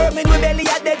the worm in we belly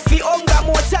are dead for hunger.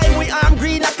 More time we arm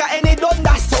green like any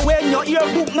thunder. So when your ear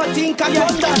book nothing can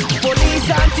thunder. Police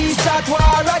and thieves start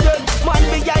war again. Man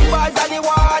behind bars and the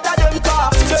war that them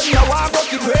car. Them no want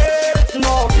rocky break,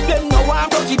 no. Them no want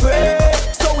rocky break.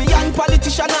 So we and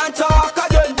politician and talk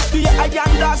again. The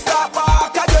iron that start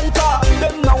back again car.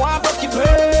 Them no want rocky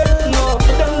break, no.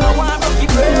 Them no want rocky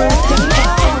break.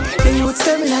 The youths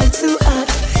them like too hard.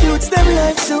 Youths them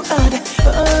like too hard.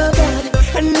 Oh God.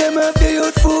 And them have the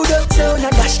youth food uptown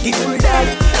and dash the food out.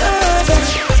 Oh God.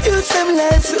 Youths them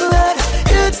like too hard.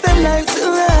 Youths them like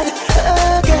too hard.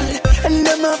 Oh God. And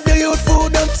them have the youth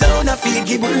food uptown and feel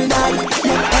give me night.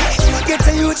 Get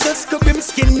a youth just scrub him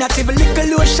skin. Not even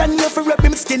little lotion you for rub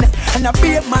him skin. And a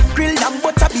beer mackerel and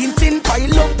butter bean tin.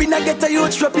 Pile up in a get a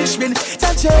youth rubbish bin.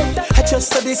 Touch it. I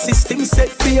just saw the system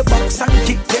set. Be a box and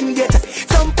kick them get.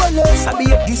 From police I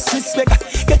be a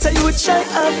disrespect. Get a youth shy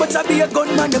hard but I be a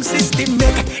gunman them system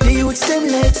make. The youths them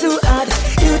like too hard.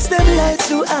 Youths them like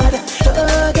too hard.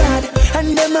 Oh God.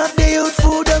 And them have the youth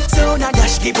food uptown and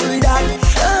dash the bulldog.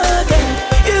 Oh God.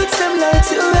 Youths them like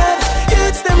too hard.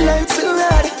 Youths them like too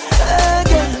hard. Oh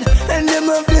God. And them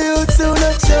of the youth soon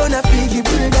not show na figgy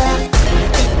brother.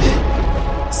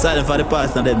 Silent for the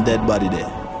past and them dead body there.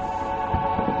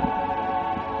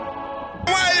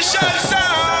 Well, shot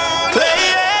sound.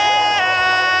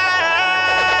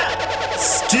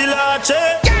 Still a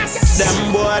check.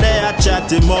 Them boy they a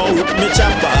chatty mouth. Me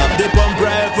chop off the pump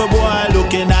rifle boy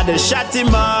looking at the shotty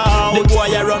mouth. The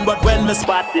boy a run but when me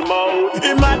spot him out,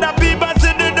 him and the people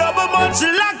see the double munch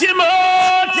lock him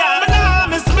out. Yeah, me nah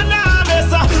miss, me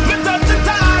touch the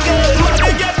target.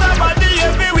 Money get the body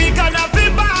every week and I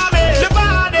feel balmy. The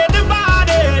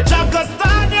body, Jacko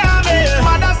stand near me.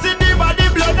 Mother see the body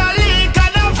blood a leak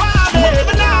and a vomit.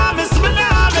 Me nah miss,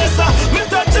 me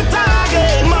touch the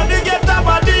target. Money get the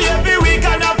body every week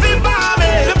and I feel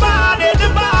balmy. The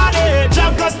body,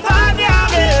 Jacko stand near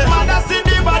me. Mother see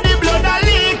the body blood a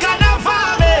leak and a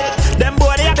vomit. Them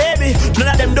boy they a baby, none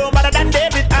of them don't better than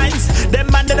David Hines. Them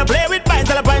man they don't play with pints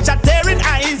till the punch shot tearing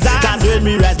eyes. Cause when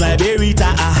me rise my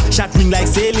berita, shot ring like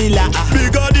Celila.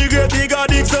 Bigger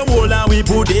dick, some hole and we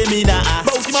put them in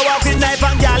bounce him a walk with knife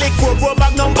and garlic. 4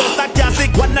 magnum bust that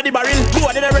classic. One of the barrel,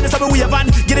 boy they ready some wave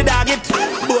and get the dog it.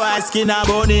 Boy skin a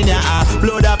bone in ya,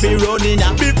 blood up he running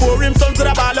ya. Before him son could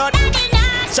have ballad,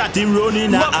 shot him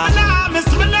running ya. Me nah miss,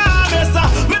 me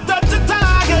touch the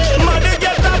target. Money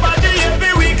get the body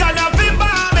every week and I feel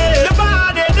balmy. The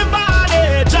body,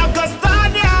 Jacko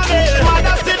stand near me.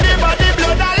 Mother see the body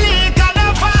blood a leak and a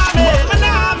vomit. Me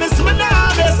nah miss,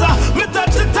 me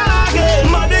touch the target.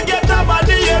 Money get the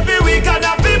body every week and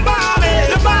I feel balmy.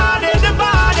 The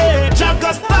body,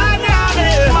 Jacko stand near me.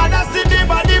 Mother see the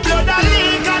body blood a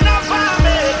leak and a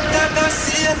vomit. That I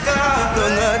see a car,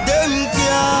 none of them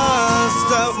can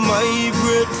stop my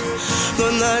breath.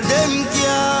 None of them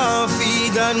can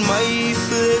feed on my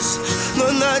flesh.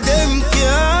 None of them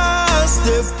can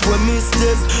step when me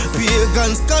step.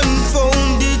 Pagans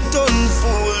confounded,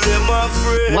 unfool them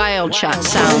afraid. Wild Shot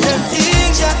Sound. Them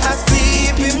things you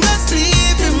asleep, him not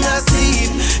sleep,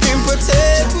 him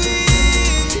protect we.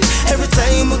 Every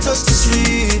time we touch the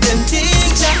street, them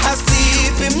things you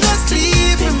asleep, him not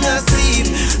sleep,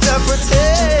 that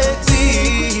protect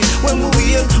we. When we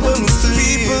wake, when we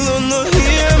sleep, people don't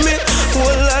hear me. All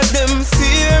of them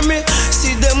fear me.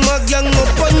 See them a gang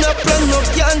up on a plan, no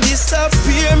can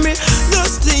disappear me.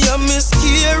 Dusty and me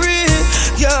scary,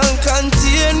 can't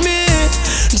contain me.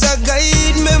 Jah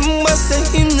guide member say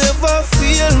him never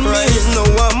fail me. Right now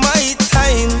my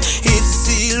time, it's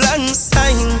seal and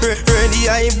sign. Ready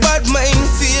I Badmind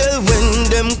feel when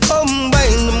them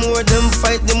combine. The more them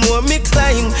fight, the more me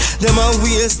climb. Them a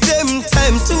waste them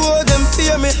time to all them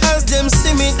fear me. As them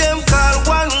see me, them call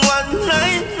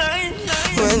 119.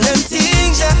 When them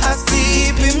things you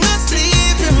asleep, him not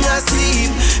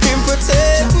sleep, him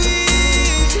protect we.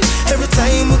 Every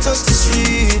time we touch the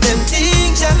street, them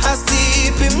things you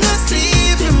asleep, him not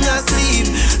sleep,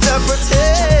 that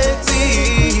protect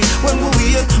we. When we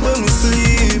wake, when we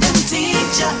sleep, them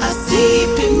things you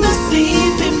asleep, him not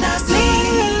sleep,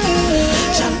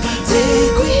 Jah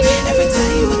protect we. Every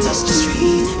time we touch the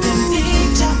street, them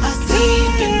things you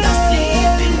asleep, him not sleep,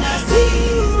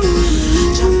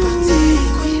 Jah protect we.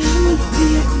 When we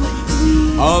wake, when we sleep.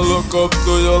 I look up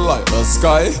to you like the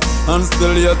sky, and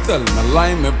still you tell me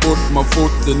lie. Me put my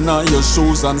foot in your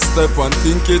shoes and step and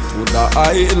think it with the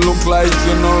eye. It look like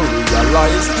you don't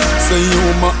realize. Say you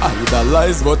my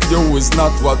idolize, but you is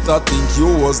not what I think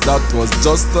you was. That was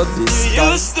just a disguise.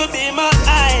 You used to be my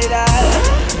idol.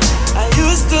 I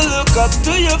used to look up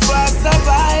to you for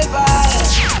survival.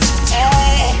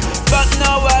 Hey, but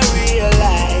now I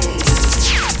realize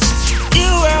you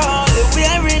were only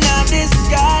wearing a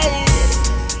disguise.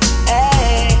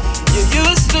 Hey, you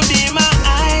used to be my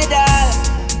idol.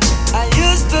 I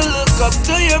used to look up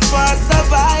to you for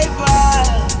survival.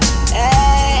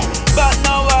 Hey, but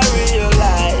now I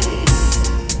realize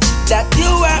that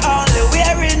you were only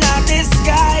wearing a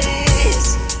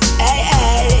disguise.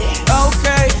 Hey.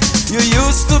 Okay, you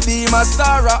used to be my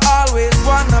star. I always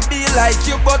wanna be like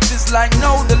you, but it's like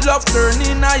now the love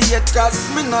turning a hate. Cause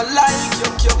me not like you.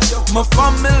 My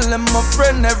family, my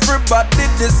friend, everybody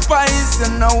despise you.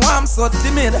 Now I'm so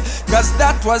timid, cause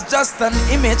that was just an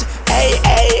image. Hey,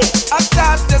 I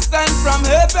thought you sent from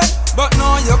heaven, but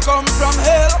now you come from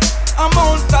hell.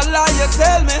 Amount of lie you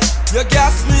tell me, you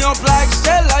gas me up like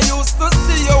shell. I used to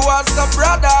see you as a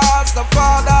brother, as a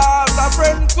father, as a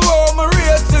friend. To all my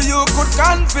real till you could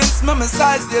convince me, my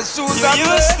size your shoes. You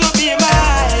used to be my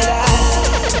idol.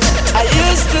 I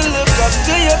used to look up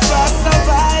to you for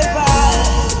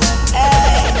survival.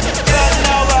 Hey, but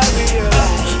now I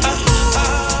realize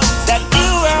that you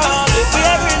were only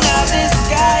wearing a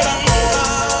disguise.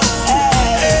 Hey,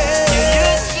 you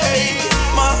used to be.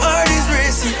 My heart is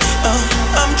racing,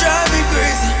 I'm driving crazy.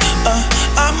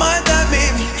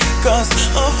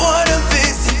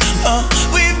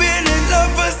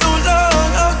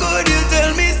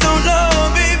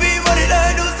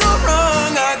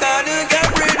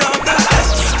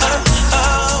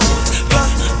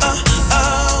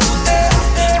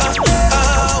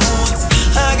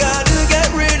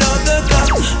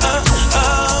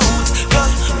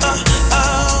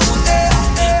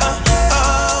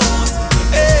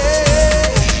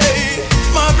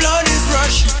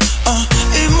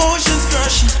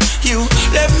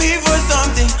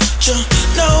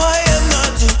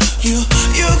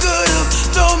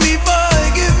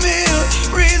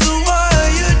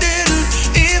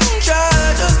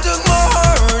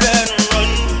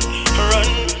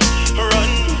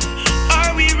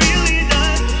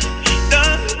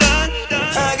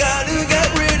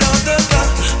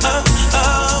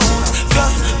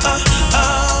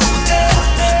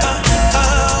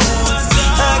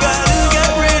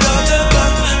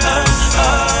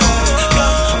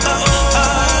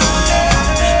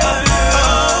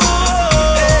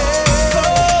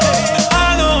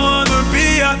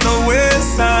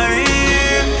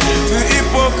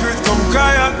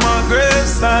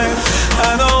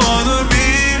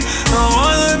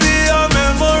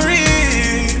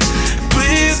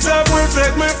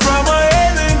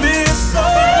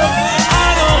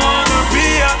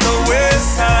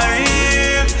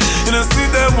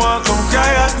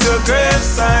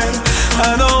 graveside.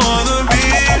 I don't wanna be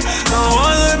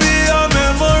a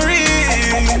memory.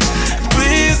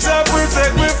 Please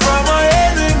protect me from my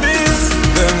enemies.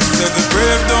 Them said the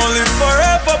grave don't live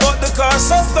forever, but the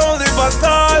cautious don't live at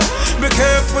all. Be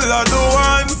careful of the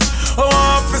ones who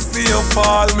want to see you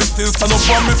fall. Me still stand up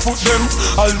on me foot them,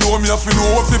 although me have to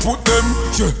know what to put them.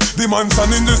 Yeah, the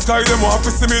mansion in the sky, them want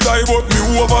to see me die, but me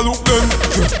overlook them.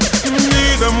 Yeah,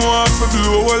 me them want to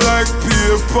blow like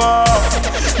paper.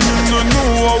 Me no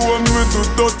know how when me do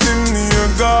dirty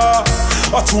nigga.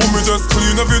 I told me just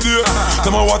clean every day.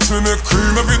 Them a watch me make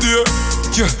cream every day.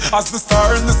 Yeah, as the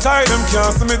star in the sky, them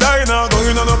can't see me die now.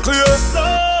 Going on a clear. So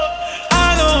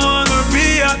I don't wanna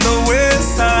be at the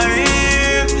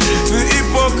wayside. The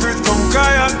hypocrite come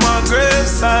cry at my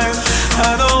graveside.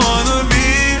 I don't wanna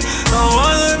be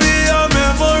a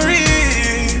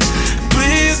memory.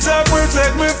 Please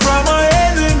protect me from my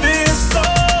enemies. So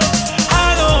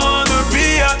I don't wanna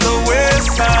be at the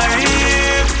wayside.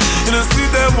 You know, see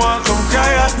them want come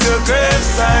cry at your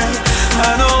graveside.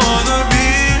 I don't wanna be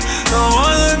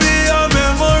a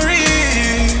memory.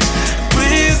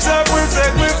 Please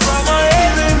protect me from my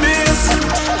enemies.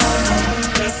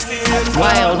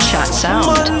 Wild Shot Sound.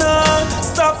 Man,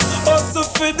 stop hustle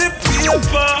for the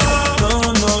paper. No.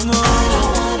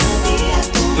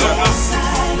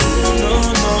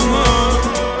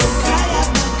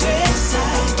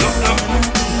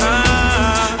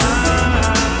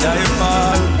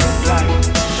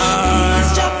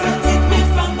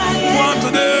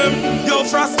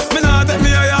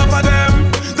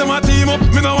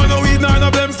 Me no want no weed nor no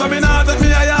blame, so me not take me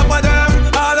a yap for them.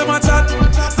 All them a chat,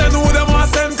 send who them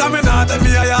want send, cause me not take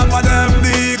me a yap for them.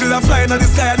 The eagle a fly in the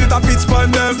sky and it a pitch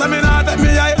pon them. So me not take me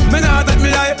a yap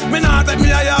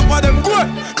for them. Good,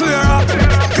 clear up.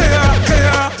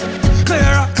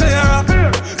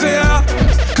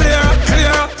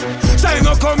 Shine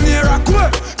no come nearer,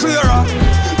 good, clear up.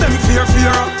 Them fear,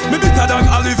 me bitter than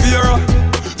olive vera.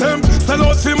 Them sell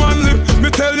out fi manly. Me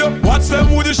tell you, watch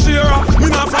them with the shearer. Me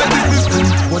not fight this system.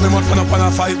 When them up and a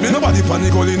fight me, nobody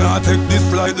panic only not take this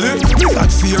lightly. Me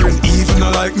got fear and even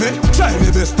not like me. Try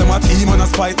me best, them a team and a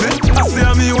spite me. I see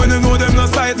me when you know them not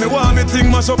sight me. Want me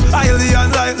think mash up highly and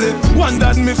lightly. One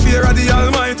that me fear of the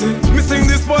Almighty. Me sing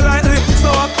this politely. So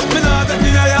me not take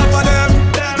me a yap for them.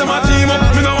 Them a team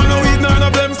up, me no want no weed nor no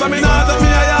blame. So me not take me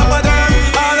a yap for them.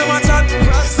 All them a chat,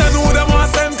 send who them want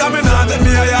send, cause me not take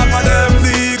me a yap for them.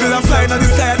 Flying on the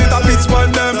sky, it a pitch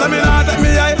on them. So me not take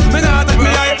me eye for them.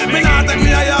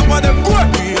 We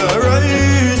are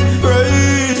rise.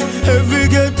 Every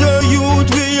ghetto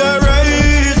youth, we are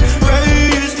rise.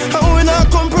 And we not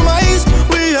compromise.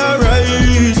 We are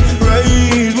rise.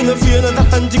 We no fear not the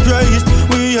Antichrist.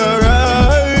 We are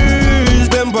rise.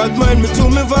 Them bad mind me to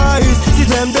me vice. See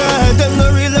them dead, them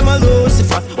no real, them a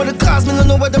Lucifer. What the cause me no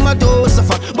know what them a do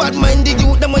suffer. Bad mind the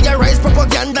youth, them a rise,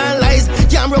 propaganda and lies.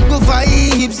 Can't rock good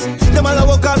vibes. Them all a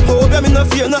walk out over, me no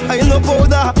fear, no high, no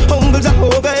powder. Humble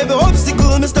Jehovah, every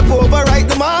obstacle, me step over. Ride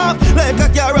them off like a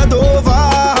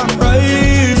Caradova.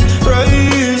 Rise.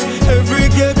 Every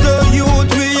ghetto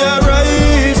youth, we are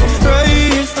rise.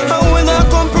 And we not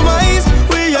compromise,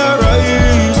 we are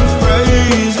rise.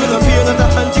 We no fear, not the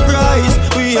Antichrist.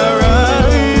 We are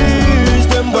rise.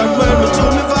 Them bad man, me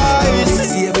show me vice.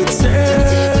 See a bit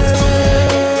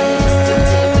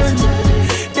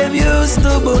them used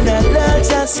to burn a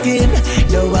lot of skin.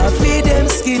 Now I feed them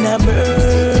skin a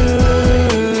burn.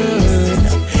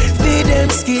 Feed them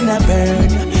skin a burn.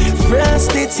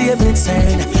 Frost the table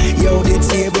turn. Yo, the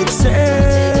table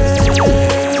turn.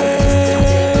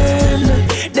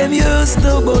 Them used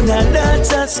to burn a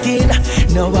lot of skin.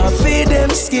 Now I feed them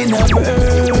skin a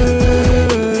burn.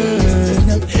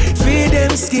 Feed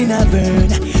them skin a burn.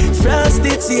 Frost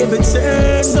the table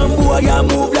turn. Some boy a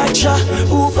move like Cha.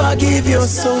 Who forgive your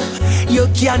soul? You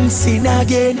can sin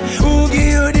again. Who give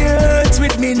you the earth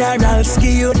with minerals?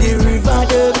 Give you the river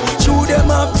them. Chew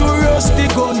them up to rusty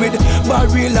gun with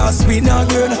barrel and spin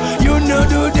again. You know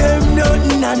do them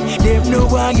nothing and them know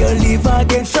why you live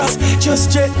again. Frost,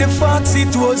 just check the facts,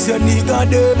 it was your nigga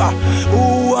them.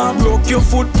 Who broke your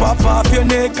foot, pop off your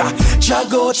neck.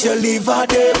 Chag out your liver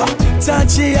them.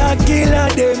 Touchy a killer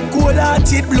them. Cold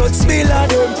hearted blood spiller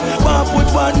them. But put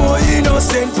one more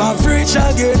innocent for fridge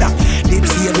again. The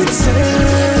table turn.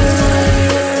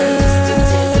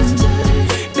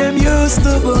 Them used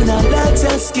to burn a lot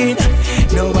of skin.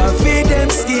 Now I feed them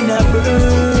skin a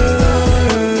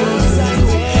burn.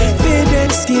 Feed them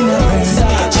skin a burn.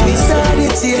 She saw the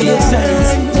table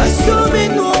turn.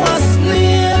 Assuming no one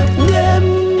slave them.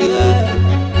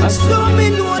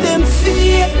 Assuming no them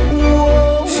fear.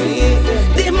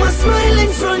 They must smile in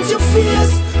front of your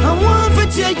face. I want to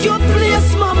take your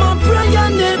place, mama.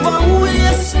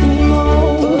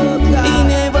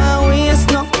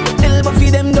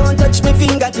 touch me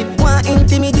fingertip. Want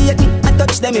intimidate me, I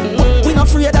touch them in. We not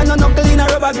afraid of no knuckle in a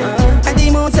rubber grip. And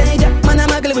the moon say yeah, man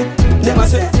I'm ugly with. Them a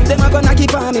swear, them a gonna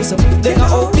keep on me so. They go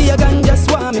out be a gun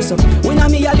just want me so. When I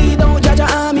me a lead out, judge a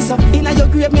army so. Inna your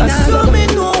grave me nah go. So me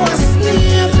know a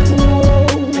snake.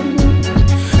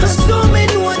 So me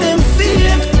know them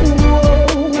fake.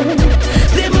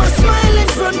 They must smile in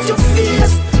front your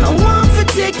face. I want to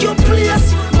take your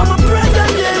place. I'm a brother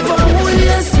never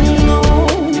waste. No.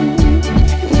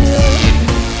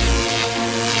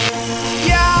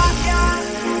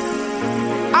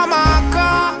 I'm a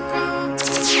car.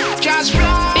 Just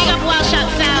run. Big up Wild Shot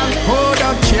Sound. Hold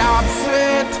up, cap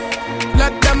fit.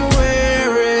 Let them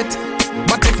wear it.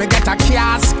 But if you get a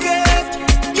casket,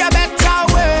 you better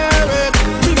wear it.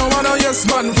 Me don't wanna yes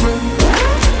man friend.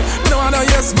 Me don't wanna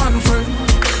yes man friend.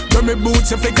 When me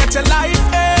boots if you get your life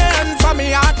in. For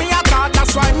me heart, me a thought.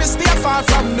 That's why me stay far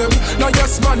from them. No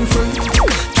yes man friend.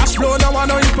 Cash flow, no one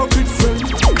no hypocrite friend.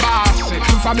 Boss it.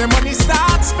 For me money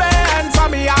start spend. For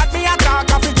me heart, me a talk.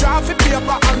 I fi draw fi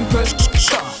paper and pen.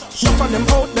 Enough of them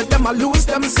out that them a lose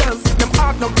themselves. Them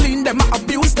heart no clean, them a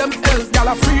abuse them health. Y'all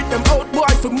a free them out, boy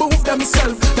fi move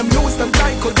themselves. Them lose them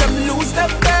time, cause them lose them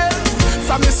belt.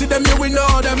 From you see them, you will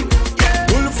know them.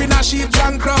 Wolf in a sheep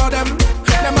and crowd them.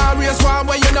 Them a raise one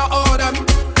where you know all them.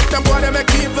 Them boy them make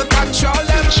evil control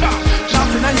them.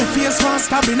 Laughing on your face, one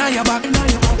stabbing on your back.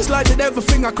 It's like the devil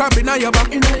finger crabbing on your back.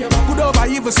 Good over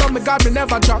evil, so me God me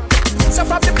never drop. So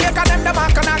from the peak of them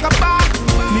back and I go back.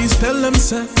 Please tell them,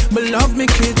 sir, me love me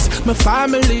kids, my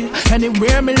family,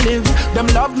 anywhere me live. Them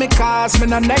love me cause me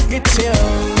not negative.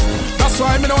 That's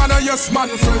why me don't want no yes man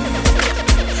friend.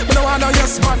 Me don't want no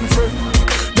yes man friend.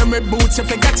 Them me boots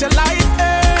if you get your life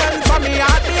in. For me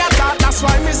heart me a thought, that's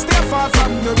why me stay far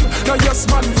from them. No yes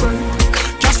man friend.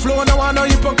 Cash flow no want no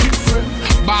hypocrite friend.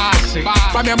 Bossy.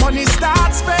 For me money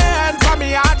start spend. For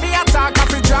me heart me a talk, I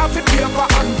fi draw fi paper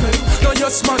and pen. No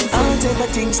yes man friend. I'll tell the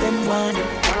things them want.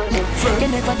 You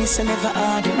never this and never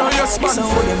argue. No yes man so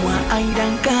friend. them want hide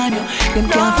and can you. Them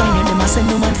can't find you, them a send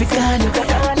no man fi call you.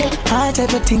 I'll tell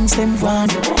the things them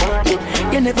want.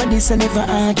 You never this and never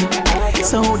argue.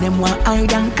 So them want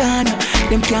hide and can you.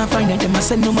 Them can't find you, them a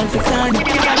send no man fi call you.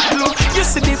 You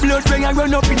see the blood when I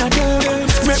run up in a them.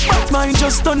 Make Badmind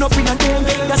just turn up in a them.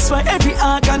 That's why every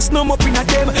organ snum up in a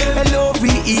them.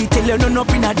 L-O-V-E tell you run up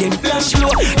in a them. Flash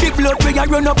low, the blood when I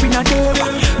run up in a them.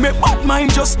 Make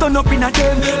Badmind just turn up in a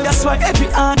them. That's why every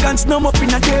organ snum up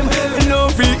in a them.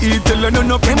 L-O-V-E tell you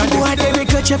run up in a them. Boy, they will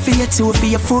cut you for your toe, for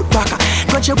your foot back.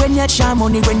 Cut you when you share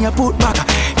money, when you put back.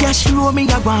 Cash flow me,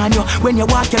 I want you. When you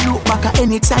walk, you look back.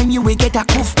 Anytime you will get a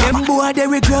coof. Them boy, they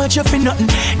will grudge you for nothing.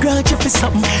 Grudge you for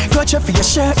something. Grudge you for your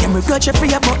shirt, them grudge you for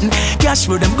your button. Cash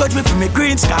flow, them grudge me for me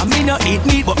greens. Cause me not eat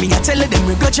meat, but me I tell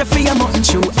them grudge you for your mutton.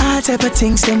 Show all type of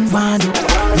things them want you.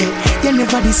 Yeah, you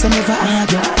never this and never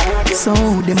argue. So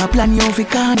them a plan you fi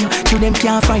call you. To them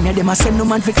can't find you, them a send no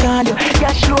man fi call you.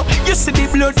 Cash flow, you see the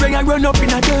blood when I run up in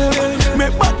a them.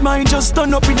 Make Badmind just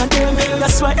turn up in a them.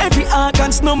 That's why every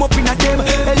organ snum up in a them.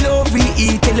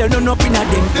 L-O-V-E tell you run up in a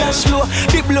them. Cash flow,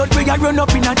 the blood when I run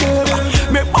up in a them.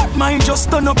 Make Badmind just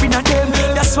turn up in a them.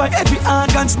 That's why every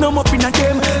organ snum up in a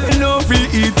them.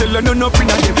 L-O-V-E tell you run up in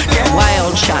a them.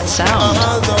 Wild Shot Sound.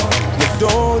 You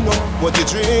don't know what you're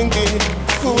drinking.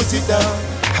 Put it down,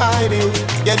 hide it,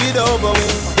 get it over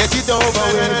with, get it over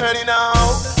with. Ready now?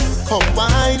 Come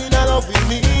wine in a love with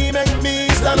me, make me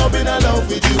stand up in a love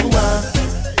with you.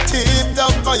 Tipped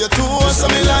up on your toes, so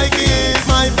me like it.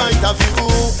 My point of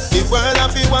view, the world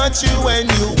have to watch you when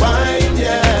you wine,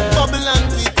 yeah. Bubble and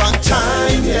weep and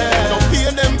time, yeah. Don't pay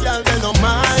them girl, they no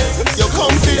mind. You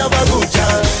come to have a good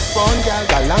time. Fun girl,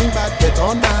 got long back, get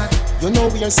on back. You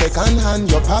know we're second hand,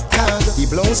 your pop tag. The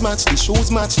blouse match, the shoes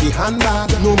match, the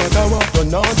handbag. No matter what, you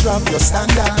not drop your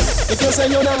standard. If you say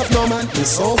you don't have no man, me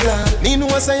so glad. Me know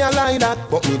say I like that,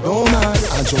 but me don't mind.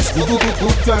 I just good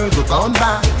girl, go gone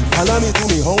back. Follow me to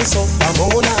me house up,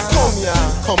 Ramona. Come here,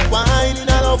 come wine in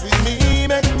a love with me.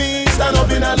 Make me stand up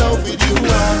in a love with you.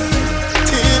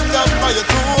 Tipped up by your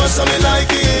toes, so me like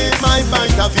it. My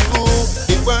point of view,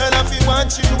 the world have to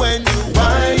watch you when you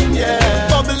wine, yeah.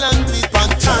 Bubble and leap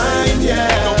and time, yeah.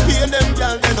 Don't pay them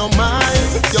girl, they no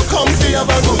mind. You come to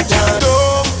have a good time.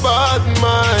 Don't bad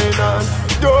mind and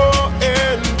don't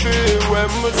envy when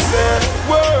we say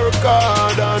work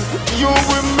hard and you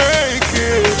will make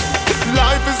it.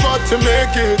 Life is what to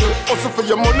make it. Also for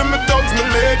your money, me dogs, me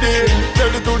lady. Tell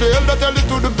it to the elder, tell it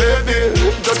to the baby.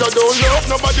 That I don't love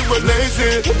nobody, we're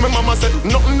lazy. My mama said,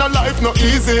 nothing in life, not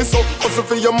easy. So also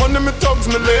for your money, me dogs,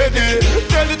 me lady.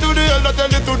 Tell it to the elder,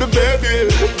 tell it to the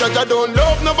baby. That I don't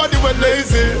love nobody, we're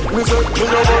lazy. Me say, me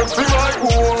no work for my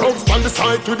own. Dogs on the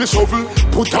side with the shovel.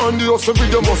 Put on the hustle with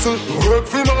your muscle.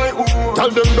 Work for my own. Tell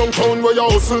them downtown where you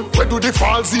hustle. Where do the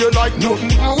falls here like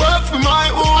nothing? Work for my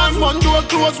own. One door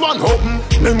close, one open.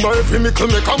 Remember if you make a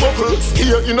muckle.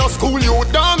 Stay in a school, you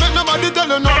don't make nobody tell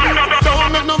you nothing.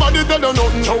 Don't make nobody tell you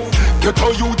nothing. No. Get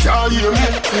how you can't hear me.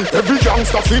 Every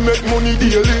gangster fi make money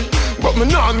daily. But me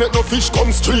nah make no fish come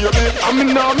straight me. And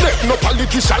me nah make no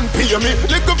politician pay me.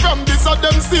 Little from this of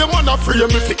them same man a free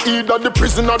me. Fi either the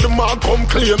prison or the man come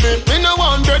clear me. Me no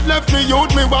want bread left me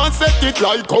youth, me want set it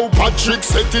like how Patrick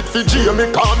set it for Jamie.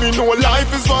 Cause me know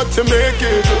life is what to make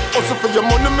it. Also for your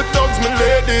money me thugs me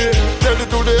lady. Tell it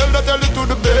to the elder, tell it to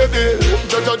the baby.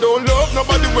 Judge I don't love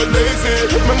nobody we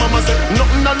lazy. My mama said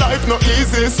nothing in life not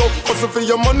easy. So also for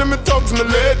your money me thugs me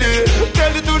lady. Tell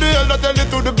it to the elder, tell it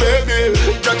to the baby.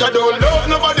 Judge I don't love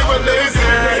nobody we lazy.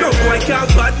 No boy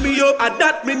can't bad me up, and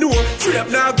that me know.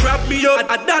 Trap now grab me up,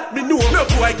 and that me know. No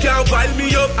boy can't wild me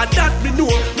up, and that me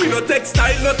know. Me no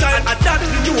textile no time, and that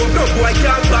me know. No boy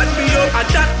can't bad me up, and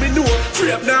that me know.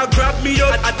 Trap now grab me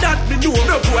up, and that me know.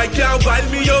 No boy can't wild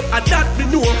me up, and that me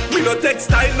know. Me no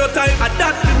textile no time, and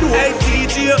that me know. Hey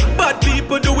DJ, bad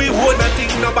people do we own a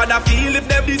thing. Nobody feel if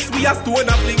them this we a stone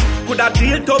a fling. Coulda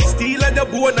deal top steel and the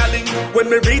bone a link. When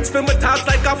me reach for my task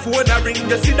like a phone a ring.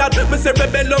 You see that? Me say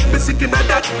rebel up, me sick in a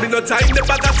that. Me no time the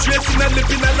bag of tracing and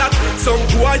living a lot. Some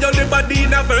boy on the body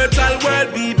in a virtual world.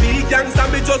 BB gangsta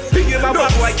me just ping him a back.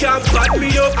 No boy can't bad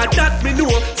me up, and that me know.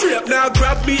 Trap now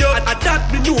grab me up, and that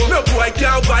me know. No boy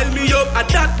can't wild me up, and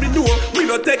that me know. Me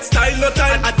no textile no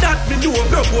time, and that me know.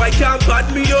 No boy can't bad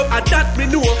me up, and that me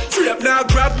know. Trap now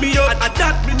grab me up, and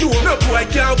that me know. No boy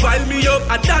can't wild me up,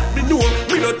 and that me know.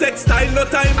 Me no textile no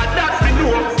time, and that me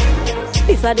know.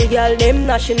 This a the girl them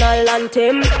national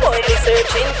anthem. Boy be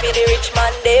searching for the rich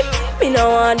man them. Me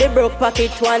no want the broke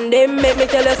pocket one them. Make me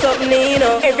tell you something, you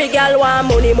know. Every girl want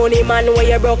money, money man where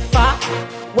you broke for.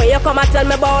 Where you come and tell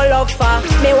me about love for.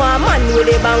 Me want man with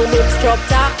a bang book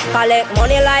structure. Collect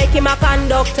money like him a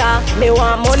conductor. Me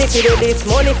want money for do this,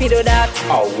 money for do that.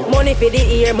 Money for the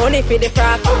ear, money for the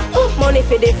frock. Money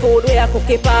for the food where I cook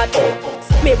it pot.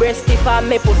 Me breast stiff and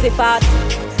me pussy fat.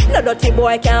 No dirty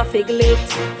boy can't figure it.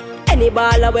 Any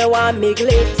baller we want me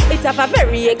glitz. It have a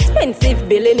very expensive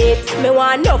bill in it. Me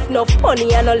want enough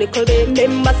money and a little bit.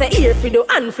 Remember say ear for the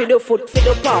hand for the foot for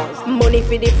the paws. Money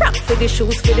for the frock for the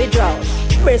shoes for the drawers.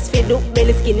 Breast for the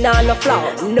belly skin and no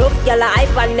flaws. Enough gyal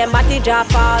hype and them body jaw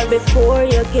fall. Before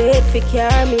you get fi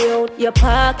carry me out, your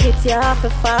pocket you have to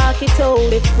fuck it out.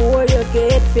 Before you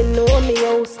get fi know me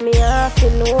house, me have to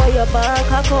know your bank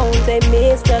account. Say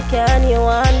mister can you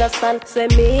understand? Say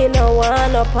me no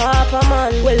want no papa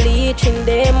man. Well reaching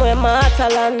them where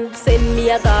Matalan. Send me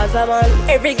a Gaza man.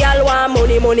 Every girl want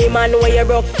money, money man where you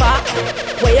broke for.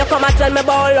 Where you come and tell me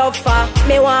about love for.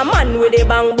 Me want man with a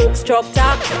bang book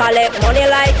structure. Collect money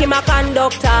like him a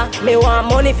conductor. Me want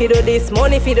money for do this,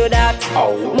 money for do that.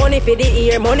 Money for the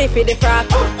ear, money for the frock.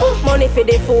 Money for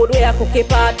the food where I cook it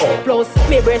pot. Plus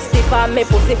me breast stiff and me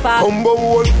pussy fat. Combo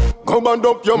wall, come and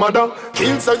up your mother.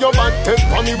 Kill say your bad take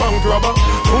for me bank robber.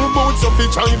 Two boots of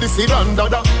each and the seed and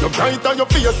dada. You bright on your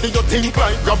face till you think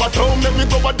like grabber. Don't make me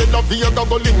go a the love you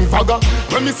go link fagger.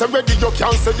 When me say ready you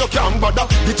can't say you can't bother.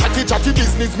 The chatty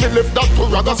business me left that to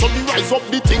ragga. So me rise up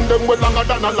the thing them well longer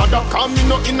than a ladder. Come me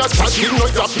no in a chatting, no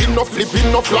yapping, no flipping,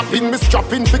 no flapping. Me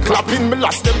strapping fi clapping, me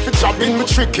last them fi chopping. Me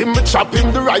tricking, me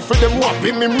chopping. The rifle them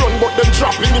whopping. Him run but them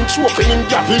dropping. Him choking, him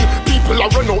gapping. People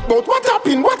are run out but what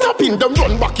happened? What happened? Them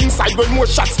run back inside when more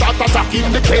shots start attacking.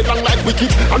 They play long like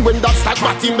wicked. And when that start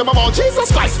batting them about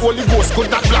Jesus Christ, Holy Ghost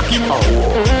could not block him.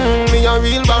 Me a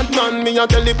real bad man. Me a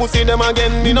tell the pussy them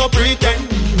again. Me no pretend.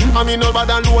 I me no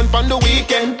bad alone pon the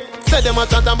weekend. Say them a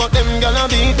chat about them gonna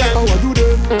beat them. How I do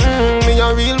them? Me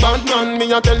a real bad man.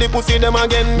 Me a tell the pussy them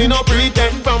again. Me no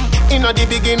pretend. From inna the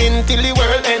beginning till the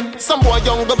world end. Some boy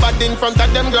young go bad in front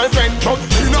of them girlfriend. But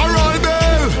funeral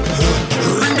bell,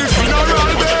 ring the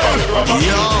funeral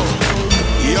bell.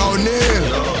 Yo Neil,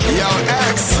 yo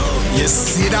X, you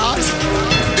see that?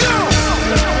 Yeah.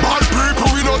 Bad people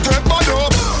we no take bad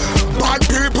up. Bad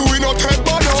people we no take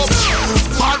bad up.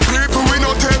 Bad people we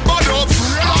no take bad up.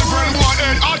 And when one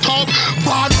head at top.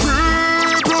 Bad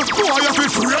people, why you feel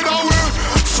afraid of me?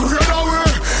 Afraid of me,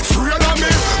 afraid of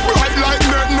me. Bright like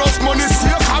me, enough money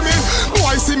see coming.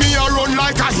 Why see me a run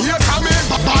like a hate coming?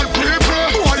 Bad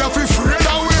people, why you feel afraid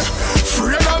of me?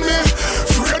 Afraid of me,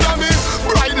 afraid of me.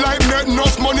 Bright like me,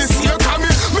 enough money see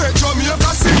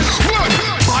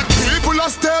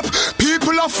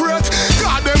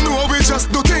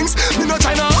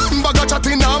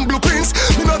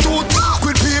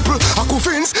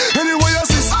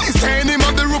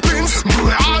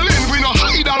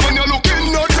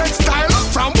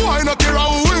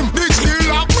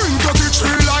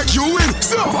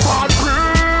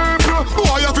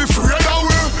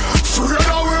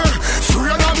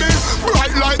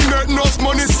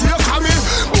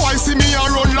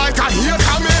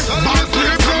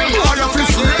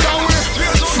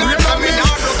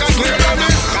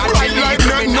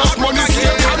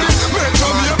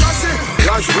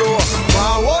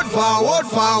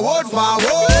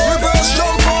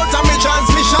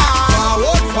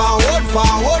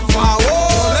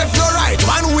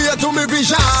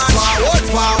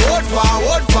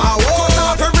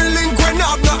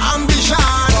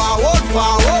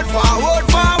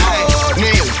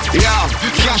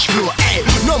cash flow. Hey,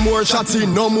 no more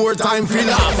chatting, no more time for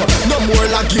laugh. No more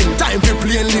lagging, time for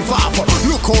plain live off.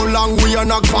 Look how long we are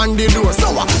knock on the door. So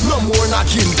no more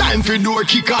knocking, time for door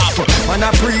kick off. And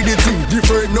I pray the thing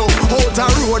different now. Out the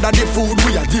road and the food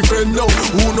we are different now.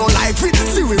 Who no like it,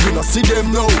 see we no see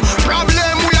them now.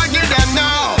 Problem we are give them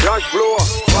now. Cash flow.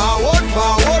 Forward,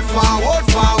 forward, forward,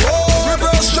 forward.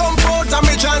 Reverse jump out of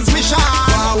me transmission.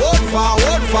 Forward,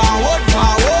 forward, forward,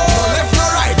 forward. Left or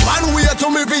right, one way to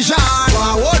me vision.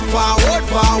 Forward, forward,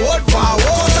 forward,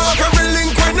 forward. Cut off every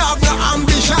link when I have no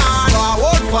ambition.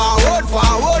 Forward, forward,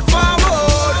 forward, forward.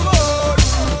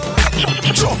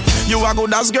 You a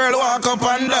good as girl, walk up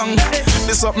and down.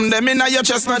 There's something them inna your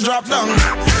chest na drop down.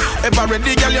 If I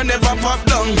ready girl, you never pop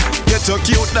down. Get your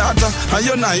cute daughter and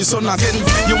you nice son again.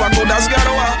 You a good as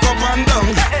girl, walk up and down.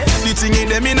 The thing in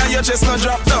them inna your chest na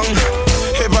drop down.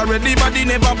 If I ready body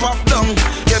never pop down.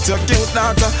 Get your cute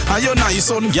daughter and you nice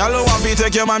son. Girl want fi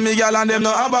take your mommy girl and them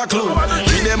no have a clue.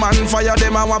 Be them man fire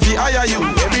them and want fi hire you.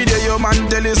 Every day your man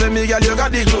tell you say me girl you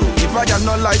got the glue. If I get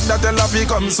not like that, tell her fi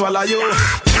come swallow you.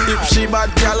 If she bad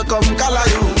girl come color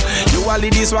you. You a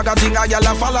lead this swagger thing a girl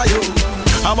a follow you.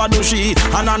 How about do she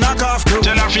and a knock off crew?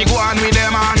 Tell her fi go on with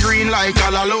them and green like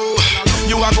Calalo.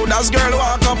 You a good as girl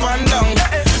walk up and down.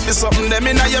 There's something them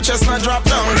inna your chest na drop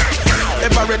down.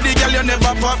 If I ready girl you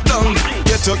never pop down.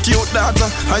 Get your cute daughter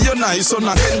and you nice son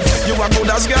again. You a good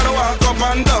as girl walk up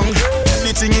and down.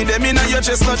 The thing in them inna your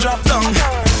chest na drop down.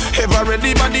 If I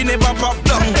ready body never pop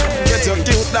down. Get your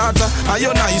cute daughter and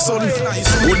you nice son.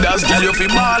 Good as girl you fi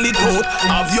ball it out.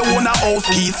 Have your own house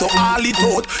key so all it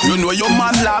out. You know your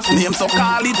man last name so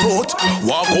call it out.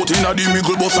 Walk out inna the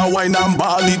middle bus and wine and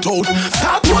ball it out.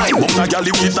 Start wine, but a girl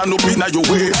you fit stand up inna your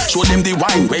way. Show them the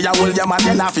wine where you hold your man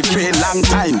then have to pray long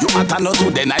time. You at not to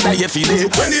then either you feel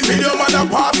it. When the video man a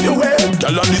pass your way,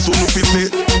 girl on this one you fi say.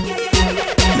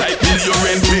 Like bill your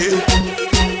rent pay.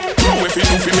 Now if you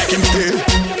do fi make him stay.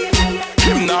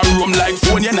 Him not roam like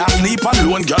phone, you not sleep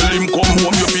alone. Girl, him come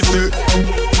home, you fit say.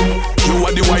 You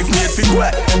are the wife made fit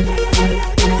wet.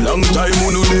 Long time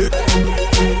on no day.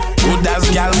 Good as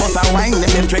girl must a wine.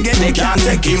 Them trigger they can't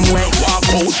take him away. Walk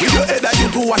out with your head and you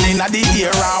two one in the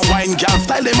ear. Wine girl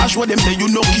style them a show them say you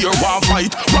no care. One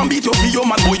fight, one beat you for your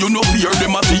man boy you no fear.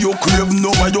 Them a say you crave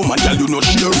no by your man girl you no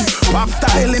share. Pop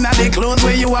style in a the clothes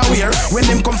where you are wear. When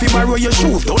them come fi borrow your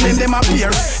shoes, don't let them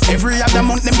appear. Every other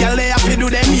month them girl they have to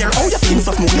do them here. Oh you skin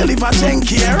so smooth, you live a jank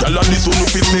here. Girl on this one no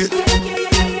fit say.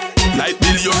 Like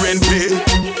bill your rent pay.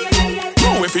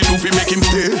 Now if you do fi make him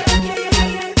stay.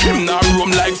 Him not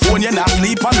roam like phone, you not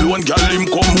sleep alone. Girl, him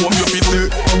come home, you fit say.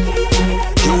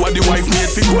 You are the wife made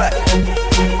fit wet.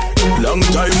 Long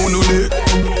time on no day.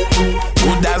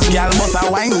 Good as girl must a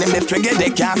wine. Them the trigger, they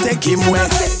can't take him away.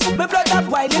 Me blood up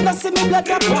wide, you not see me blood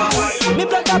up wide. Me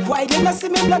blood up wide, you not see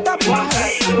me blood up wide.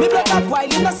 Me blood up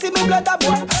wide, you not see me blood up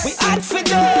wide. We hard for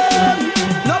them.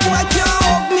 No boy can't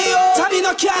hug me up. Tommy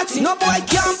no catty, no boy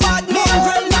can't bad me.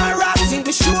 Real and ratty,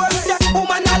 be sure that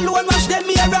woman alone watch them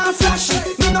here and flashing.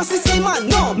 No sissy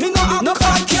man, no, me no up. No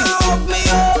boy can't hug me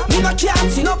up. Me no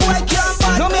catty, no boy can't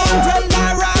bad me. No me real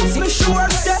and ratty, be sure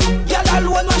that girl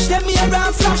alone watch them here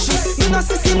and flashing. Me no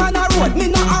sissy man a road,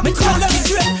 me no up. Me call them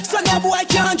straight, so no boy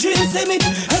can't dream see me.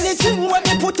 Anything when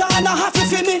me put on a happy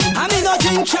for me. I me no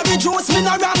drink cherry juice, me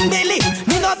no ram belly.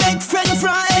 Me no beg friend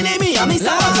from enemy. I me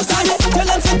say tell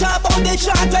them to talk about the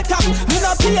short top. Me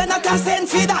no pay not a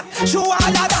cent for that. Show all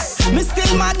of that. Me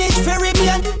still manage for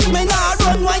remain. Me no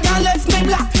run when you left me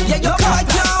black. Yeah, your boy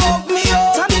can't hug me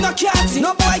up. Tell me no catty,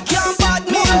 no boy can't bad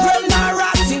me. Real na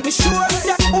ratty, be sure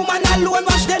that woman alone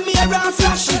watch them here and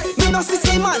flashing. Me no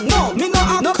sissy man, no, me no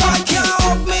up. No boy can't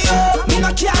hug me up. Me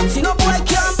no catty, no boy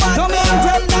can't bad me. No me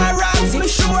real na ratty, be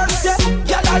sure that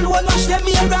girl alone watch them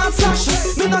here and flashing.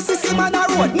 Me no sissy man a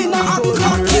road, me no up.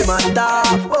 Them a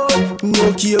talk,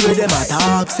 no care where them a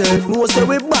talk. Say, no say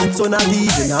we bad, so not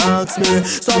even ask me.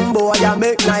 Some boy a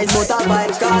make nice, but a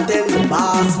Vybz Kartel the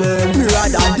boss me. Me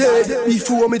rather dead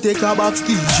before me take a box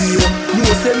DJ. No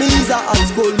say me is a hot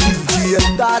school DJ.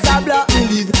 Cause a black me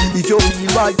live. If you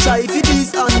feel bad, try for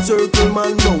this and circle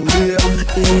man down there.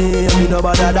 Me no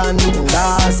better than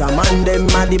that's a man them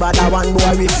a the better one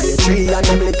boy with play tree and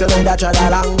them little men that trad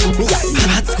along. Me a the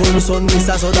hot school son,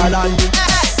 Mr. Sutherland.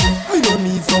 Me no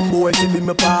need some boy to be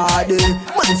my party.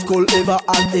 My skull ever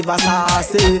hot, ever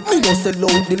saucy. Me no sell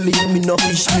out the lead, me no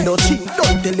fish, me no cheat.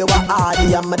 Don't tell you what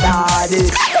hardy I'm my daddy.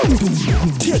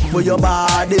 Take for your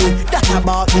body. That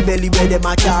about the belly where them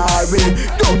a carry.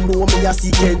 Don't know me a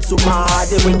secret so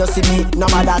mad. When you see me, no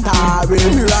matter tarry.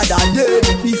 Me rather dead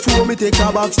before me take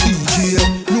a box DJ.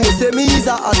 No say me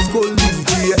is a hot skull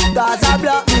DJ. That's a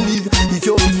black me live. If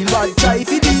you feel bad, try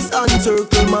for this and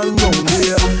circle man down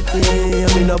there.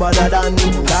 Me no other than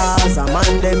cause a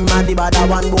man them mad the bad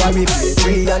one boy we play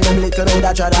three and them little know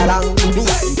that trad along. Me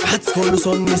a the hot school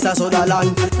son Mr.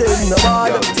 Sutherland. Them no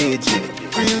bad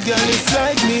Real girl is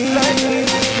like me,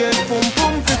 get pum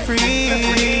pum for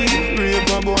free.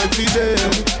 Real boy fi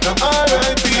them, now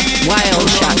R.I.P. Wild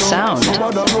Shot Sound.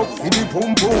 Mother rock for the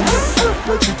pum pum.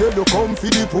 Let she tell you come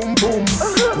for the pum pum.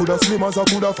 Coulda slim as a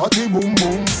coulda fatty boom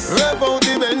boom. Rev out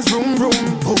the Benz vroom vroom.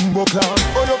 Bumbo class.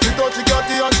 Oh you fi touch the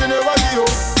catty and she never give you.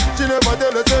 She never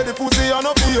tell her say the pussy and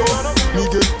a feel. Me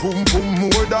get pum pum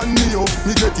more than me oh.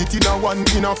 Me get it in a one,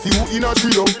 in a few, in a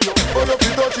trio. Oh you fi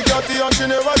touch the catty and she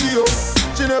never give you.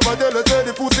 She never tell her say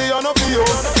the pussy and a feel.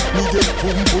 Me get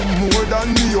pum pum more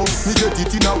than me oh. Me get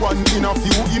it in a one, in a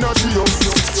few, in a trio.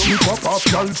 Me pop off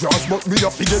y'all draws, but me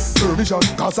have to get permission.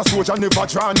 Cause a soldier never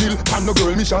draw nil. And no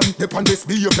girl mission. Dep on this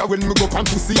behavior when me go pan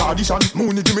pussy audition.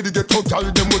 Mooney give me the ghetto gal,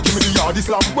 them will give me the yardie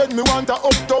slam. When me want a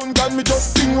uptown gal, me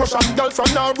just sing Russian. Gal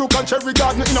from Narbrook and Cherry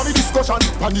Garden in a me discussion.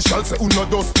 Spanish gal say uno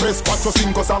dos tres cuatro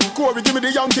cinco sam. Corey give me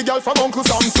the Yankee gal from Uncle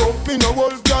Sam. So me no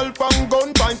wolf gal pan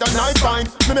gun pint and knife pint.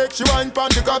 Me make she wine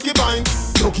pan the cocky pint.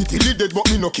 Look it till it dead but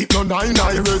me no keep no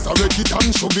 9-9. Resurrect it and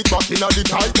shove it back in a the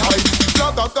tight.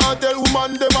 Like a cartel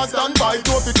woman them a stand by.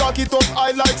 Don't be cock it up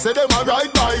I like say them a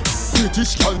ride bike.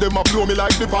 British gal them a blow me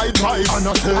like the pipe. And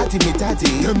I say Tatty me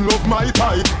tatty, them love my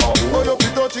pipe. Oh you fi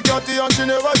touch the catty and she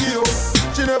never give you.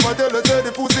 She never tell her say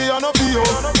the pussy and a feel.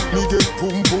 Me get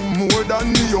pum pum more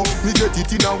than me oh. Me get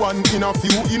it in a one, in a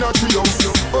few, in a trio.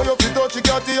 Oh you fi touch the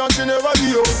catty and she never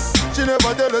give you. She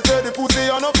never tell her say the pussy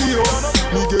and a feel.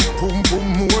 Me get pum pum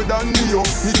more than me oh.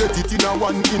 Me get it in a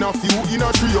one, in a few, in a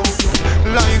trio.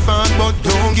 Life hard but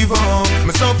don't give up.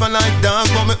 Me suffer like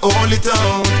dog but me hold it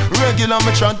out. Regular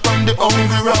me chat on the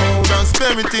hungry road.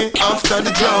 Prosperity after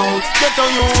the drought. Get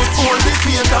on youth, hold the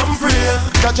faith and pray.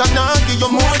 That Jah nah give you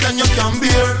more than you can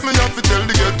bear. Me have to tell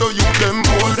the ghetto youth them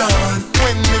hold on.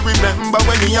 When me remember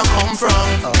when me a come from.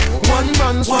 One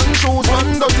pants, one shoes,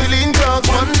 one dirty lean clocks.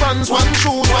 One pants, one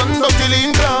shoes, one dirty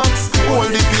lean clocks.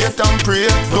 Hold the faith and pray,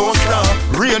 don't stop.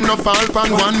 Rain no fall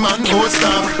pan one man, don't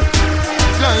stop.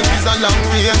 Life is a long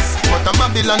race, but a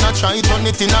Babylon a try turn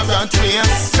it in a rat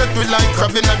race. Set we like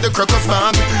crabbing at the crocus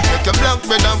bag. Make your black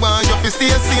brother why you fi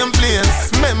stay same place.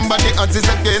 Remember the odds is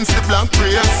against the black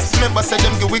race. Remember say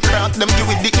them give we crack, them give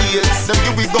we the ears. Them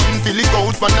give we gun fill it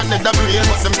out for another brain.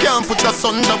 Them can't put us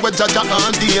under where Jaja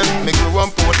and Dean. Me grow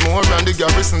up Portmore and the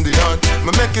garrison the yard. Me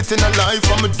make it in a life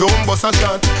and me don't bust a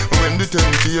shot. When the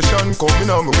temptation coming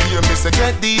on me way, me say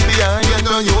get deep behind you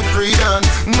know you free dance.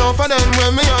 No for them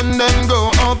when me and them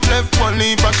go up left one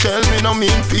leave a shell, me no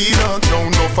mean peanut.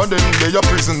 No for them they a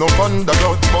prison, no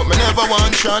underdog. But me never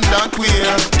want shot that way.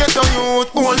 Get on youth,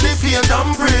 hold the faith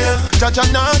and pray. Jaja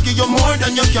nah give you more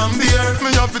than you can bear.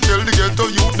 Me have to tell the ghetto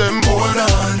youth them hold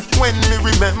on. When me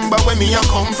remember where me a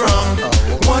come from.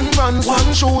 One pants,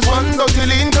 one shoes, one dirty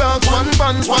lean clocks. One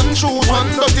pants, one shoes, one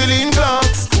dirty lean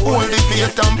clocks. Hold the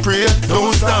faith and pray,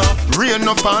 don't stop. Rain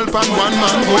no fall pan one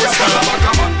man go stop.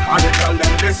 I tell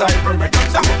them disciple me come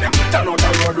stop them. Turn out the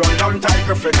road run down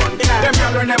tiger for gun. Them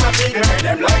y'all will never see them.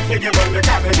 Them like to give up the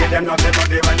car. They give them nothing but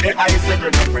they when they eyes are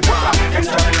good up with us.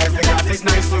 Enjoy life because it's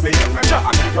nice to be young.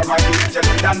 I keep your mind angel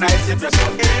with a nice if you're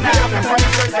son. Now you can find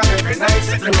yourself and live nice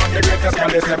if you want the greatest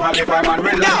girl is never live. I'm on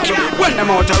real life. When them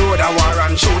out the road a war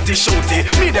and shooty.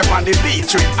 Me them on the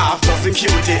beach with after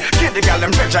security. Get the girl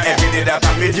them pleasure every day that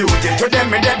I'm with duty. To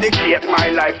them me dedicate my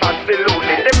life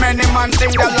absolutely. The many man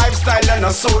think their lifestyle and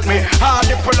not suit me. Hard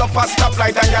they pull up a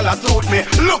stoplight and y'all a toot me.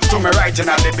 Look to me right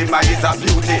and they be my is a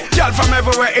beauty. Y'all from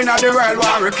everywhere in the world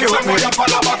want recruit me. When you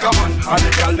follow back a man, and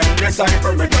the girl them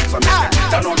disciple me gun. So me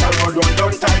turn out the road run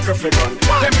down tight for gun.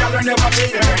 Them y'all will never be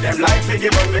there. Them life they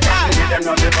give up because they give them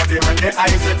nothing but they when they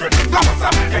eyes are good.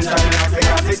 Enjoy life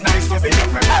because it's nice to be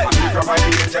young. And we provide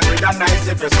the angel with a nice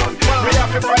if you're son. We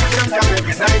have to find them can live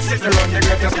it nice if you run the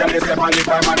greatest girl is ever live.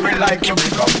 I'm and we like to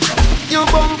become. You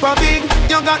bumper big,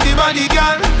 you got the body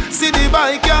girl. See the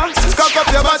bike girl, cock up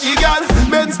your body girl.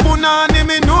 Benz spoon on him,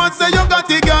 me know say you got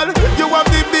the girl. You have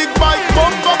the big bike,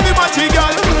 bump up the body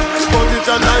girl.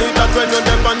 Position like that when you're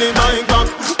deep on the bike back.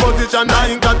 Position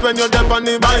like that when you're deep on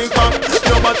the bike back.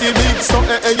 Your body big, so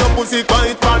your pussy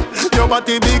quite fat. Your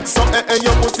body big, so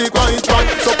your pussy quite fat.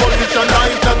 So position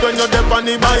like that when you're deep on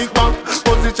the bike back.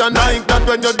 Position like that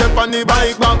when you're deep on the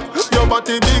bike back. Your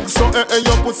body big, so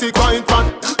your pussy quite fat.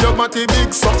 Your body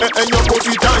big, so your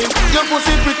pussy tight. Your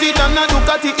pussy pretty than a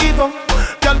Ducati Evo.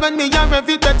 Girl, when me a rev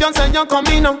it, you say you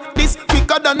coming up. This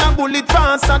quicker than a bullet,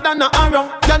 faster than a arrow.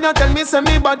 Girl, you tell me say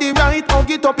me body right, hug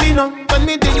it up in. When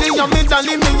me dilly you, me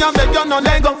dolly, me a beg you no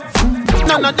leg up.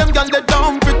 None of them girl they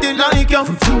down pretty like you.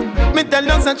 Me tell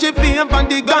you that she feel on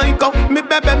the Geico. Me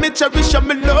baby, me cherish you,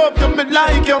 me love you, me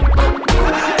like you.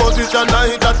 Position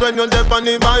like that when you're deep on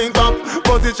the bike back.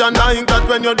 Position like that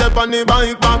when you're deep on the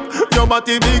bike back. Your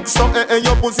body big so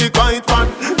your pussy quite fat.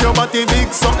 Your body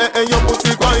big so your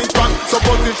pussy quite fat. So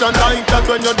position like that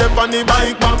when you're deep on the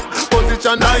bike back.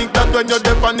 Position like that when you're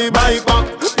deep on the bike back.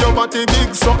 Your body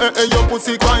big so your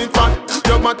pussy quite fat.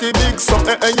 Your body big so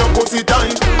your pussy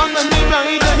tight. And when me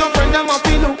ride your friend them up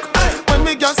look. When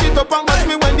me just sit up and watch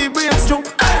me when the brains jump.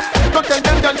 Go tell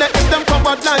them that if them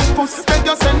covered like puss. They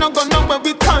just say no go nowhere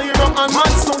with Cairo and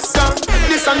Manchester.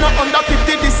 This a not under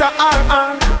 50, this a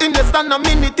RR. In less than a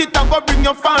minute it a go bring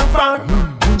you far far.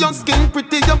 Your skin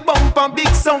pretty, your bumper big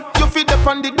so. You feel the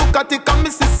on the Ducati and me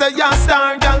say you're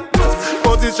star girl.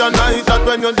 Position like that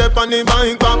when you're deep on the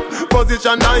bike back.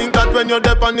 Position like that when you're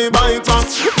deep on the bike back.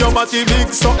 Your body big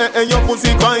so your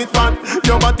pussy quite fat.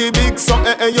 Your body big so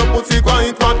your pussy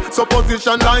quite fat. So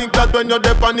position like that when you're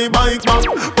deep on the bike back.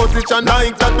 Position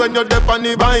like that when you're deep on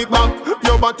the bike back.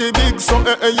 Your body big so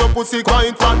your pussy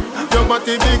quite fat. Your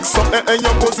body big so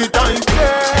your pussy tight.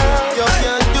 Girl, you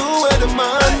can't do what the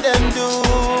man them do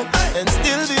and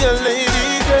still be a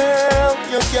lady, girl.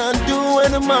 You can't do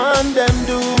what the man them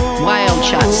do. Wild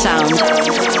Shot Sound.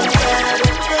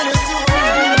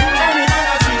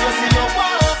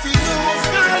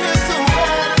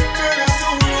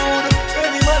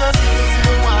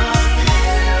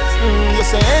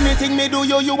 Say anything me do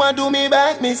you want do me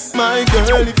back, miss. My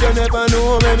girl, if you never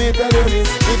know, let me tell you this.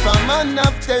 If a man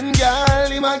have 10 gal,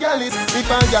 he my gal is.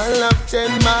 If a gal have 10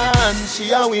 man,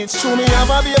 she a witch. Show me have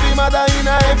a baby mother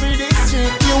in a every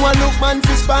district. You a look man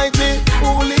to spite me,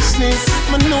 foolishness.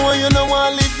 Me know you don't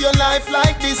want live your life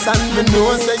like this. And me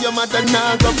know say your mother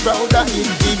not go proud of it.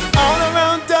 All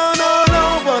around town, all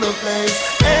over the place.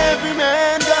 Every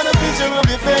man got a picture of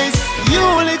your face. You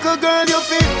little girl, you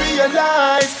fit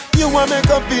realize you wanna make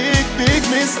a big, big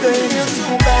mistake. You're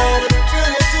too bad,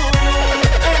 girl, you're too rude.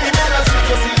 Any man I see,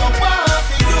 you see your wife,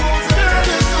 you use. Girl,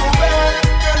 you're too bad,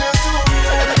 girl, you're too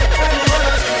rude. Any man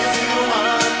I see, you see your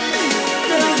wife,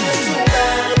 girl, you're too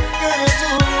bad, girl, you're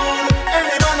too rude.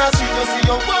 Any man I see, you see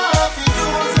your wife, you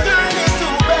use. Girl, you're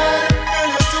too bad, girl,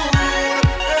 you're too rude.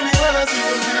 Any man I see,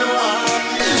 you see your wife,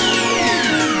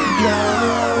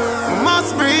 girl,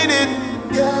 must breathe it,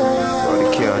 girl.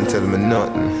 You can't tell me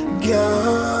nothing.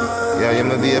 Yeah, you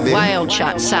my baby. Wild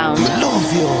Shot Sound. I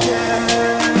love you.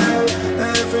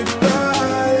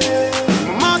 Everybody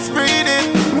must breathe it.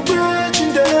 My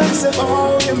brethren them say,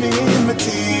 oh, you mean my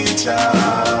teacher.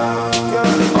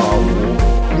 Oh,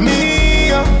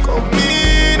 me, come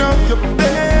in up your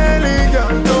belly,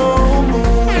 girl, don't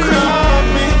move. Grab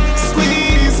me,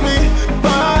 squeeze me,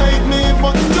 bite me,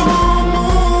 but don't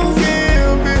move,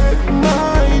 baby.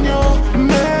 Mind you,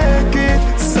 make it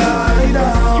side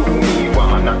out.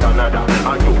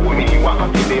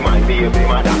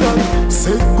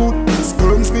 Say good,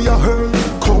 sperms me a hurl.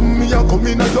 Come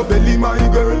in at your belly, my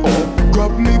girl. Oh,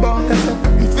 grab me back,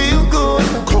 feel good.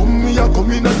 Come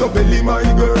in at your belly, my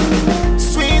girl.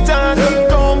 Sweetheart,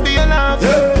 don't be alarmed.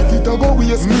 If it a go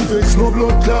waste, me vex no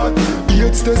blood clot.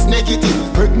 AIDS test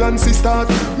negative, pregnancy start.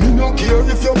 Me no care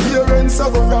if your parents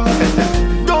are go wrong.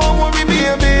 Don't worry,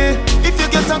 baby. If you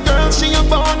get a girl, she a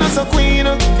born as a queen.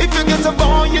 If you get a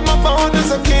boy, you a born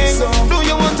as a king. So, do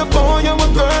you want a boy, or a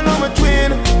girl, or a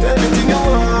twin? Anything you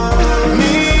want.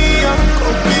 Me,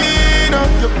 come in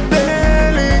up your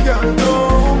belly, girl,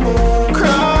 don't move.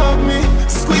 Grab me,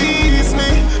 squeeze me,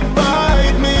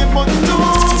 bite me, but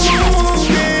don't move,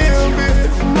 baby.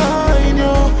 Mind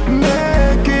you,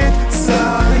 make it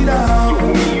side out.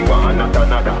 You me want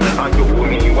another, and you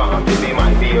me want to be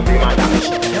my baby, my dash.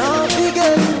 No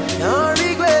forget, no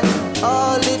regret.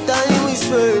 All the time we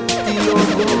sweat, the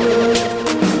love go well.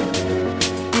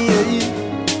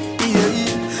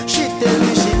 She tell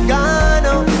me she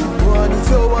gonna go on if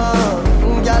you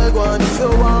want, girl, go on if you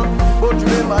want. But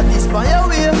remember this by your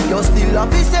way, you still have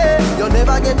to say you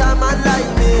never get a man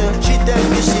like me. She tell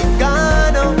me she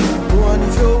gonna go on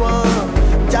if you want,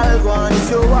 girl, go on if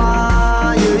you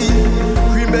want.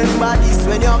 Yeah. Remember this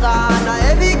when you're gone,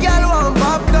 every girl want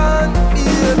popcorn,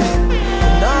 baby.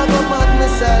 Now go mad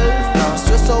myself, now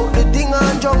stress out the thing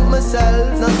and drunk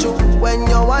myself. Not true, when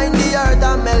you wind the earth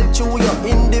and melt you, you're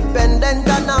independent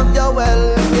and have your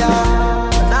wealth, yeah.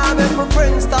 Now make my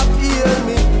friends stop heal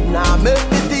me, now make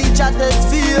the teacher test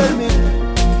feel me.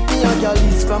 Me a girl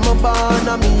is from a barn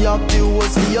and me up the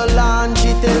house for your land.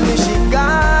 She tell me she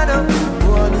gonna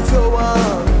go on if you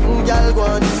want, girl, go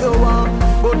on if you want.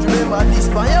 But remember this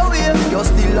by your way, you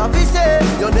still have to say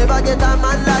you never get a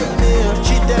man like me.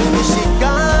 She tell me she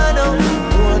gonna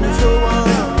go on if you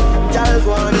want, girl,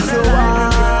 go on if you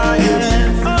want.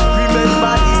 Yeah.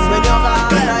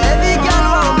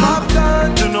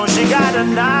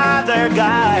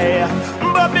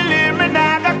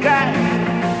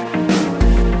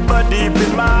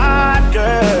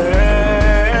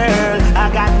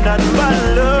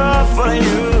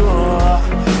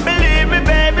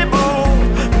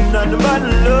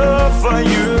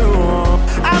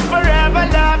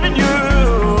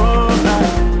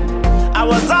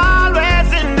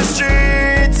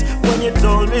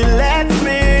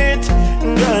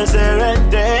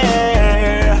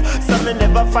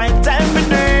 never find time for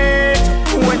it.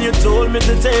 When you told me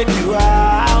to take you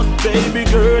out, baby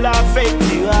girl, I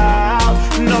faked you out.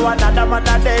 No another man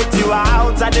I date you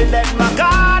out. I didn't let my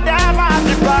goddamn heart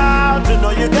be proud to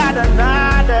know you got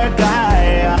another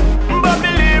guy. But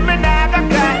believe me, never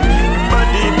can. But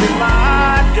deep in my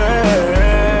heart,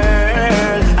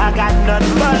 girl, I got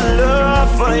nothing but love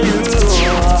for you.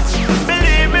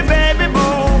 Believe me, baby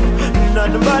boo,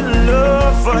 nothing but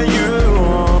love for you.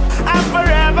 I'm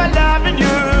forever loving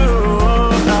you.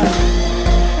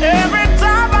 Every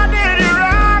time I did you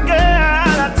wrong,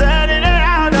 girl, I turned it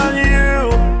around on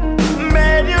you.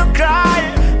 Made you cry,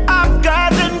 I'm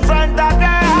got in front of your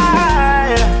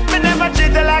eye. Me never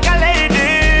treated like a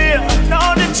lady.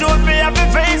 Now the truth me have to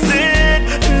face it.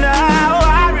 Now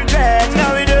I regret,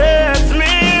 now it hurts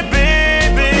me,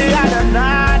 baby. I had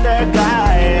another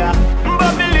guy,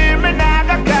 but believe me,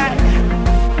 never can.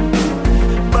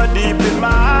 But deep in my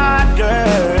heart, girl,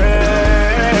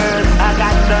 I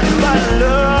got nothing but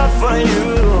love for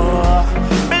you.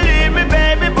 Believe me,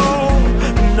 baby boo,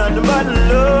 nothing but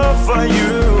love for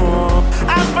you.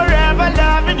 I'm forever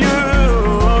loving you.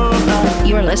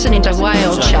 You are listening to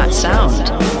Wild Shot Sound.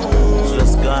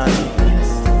 Just gone.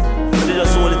 But they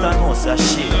just hold it and know say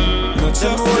shit.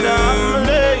 Them hold on,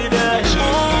 lady.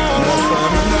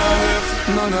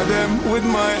 None of them with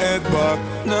my head back.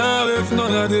 Nah, left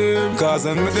none of them. Cause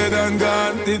when me dead and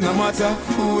gone, it no matter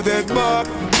who dead back.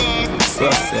 So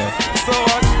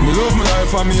what? Me love my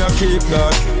life and me I keep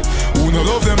that. Who no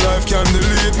love them life can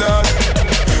delete that.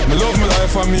 Me love my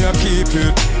life and me I keep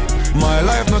it. My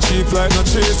life not cheap like no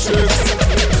chase trips.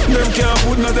 Them can't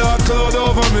put no dark cloud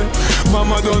over me.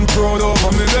 Mama done proud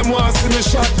over me. Them want see me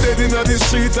shot dead in the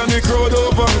street and the crowd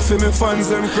over me. See me fans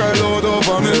them cry loud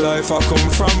over me. Life I come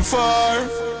from far.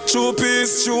 True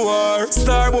peace, true war.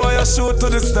 Star boy I shoot to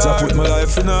the star. I put my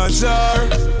life in a jar,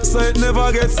 so it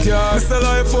never gets scarred. It's a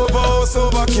life over house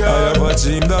over car. I have a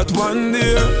dream that one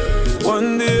day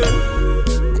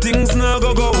things now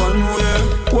go one way.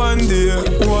 One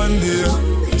day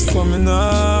so me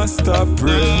nah stop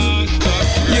praying.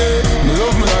 Yeah, me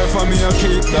love my life and me I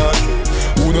keep that.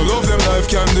 Who no love them life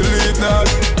can delete that.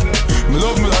 Me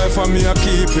love my life and me I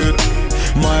keep it.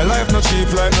 My life not cheap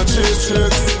like no chase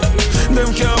tricks. Them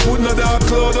can't put no dark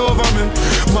cloud over me.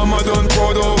 Mama done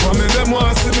proud over me. Them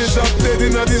want see me shot dead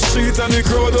in the street and the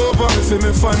crowd over me. See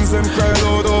me fans them cry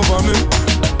loud over me.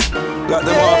 Got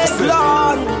them off the city.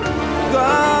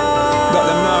 Got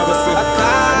them now the city.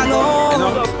 You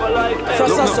know?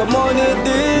 Trust us some money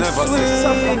this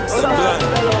week.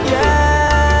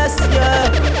 Yes,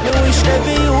 yeah. Me wish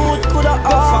every youth could have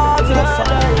all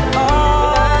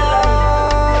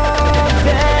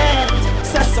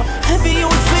every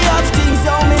youth fi have things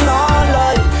how me not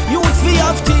like. Youth fi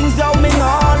have things how me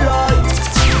not like.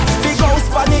 Big house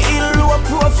on the hill, low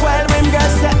profile. When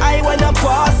girls say I when I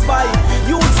pass by.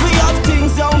 Youth fi have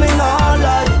things how me not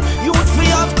like. Youth fi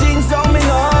have things how me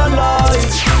not like.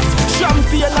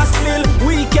 Champion a smell,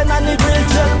 weekend and the grill.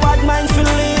 Tell Badmind fi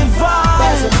live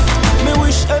high. Me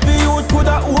wish every youth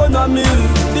coulda own a mill.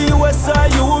 The USA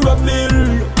Europe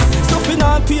mill. Stuffy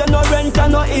not pay no rent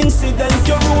and no incident.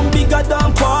 Your room bigger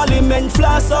than Parliament.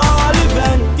 Flash all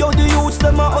event. Yo the youths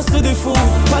them a hustle the food.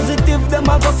 Positive them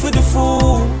a go for the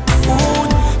food.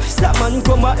 That man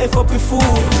come a F up the food.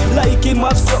 Like him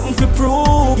have something to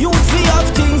prove. Youth fi have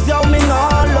things how me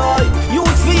not like.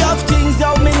 Youth fi have things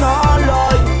how me not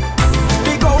like.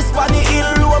 Big house on the hill,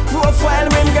 low profile.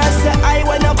 When girls say I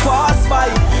when I pass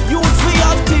by. Youth fi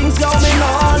have things how me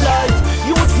not like.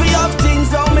 Youth fi have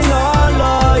things how me not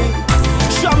like.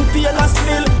 Champion a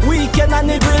spill, weekend and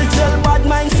the grill. Tell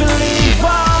Badmind fi live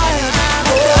high.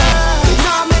 You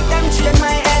know make them change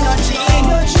my energy.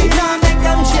 You know make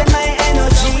them change my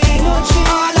energy.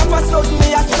 All of a sudden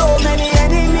me have so many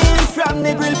enemies. From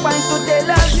the grill point to Tel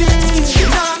Aviv. You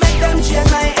know make them change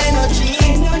my energy.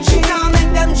 You know make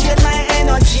them change my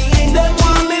energy. They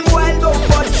want me wild up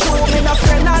but show me no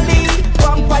friendly.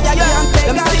 Vampire can't take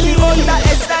a lead. Under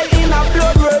SI in a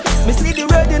blood red. Me see the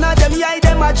red in a them eye,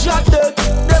 them a drop dead.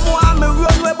 Them want me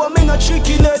run way but me no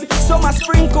tricky lead. Some a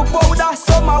sprinkle powder,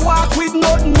 some a walk with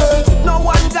nothing else. No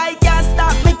one guy can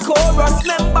stop me chorus.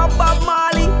 Remember Bob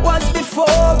Marley was before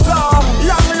God.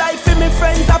 Long life in me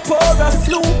friends a pour a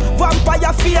slew.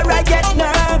 Vampire fear I get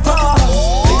nervous.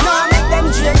 You know make them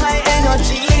drain my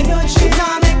energy. You know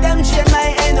make them drain my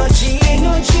energy.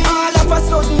 All of a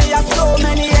sudden me have so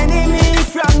many enemies.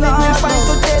 From the grill point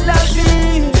to Tel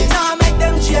Aviv. You know make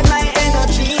them drain my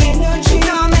energy. You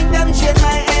know make them drain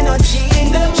my energy.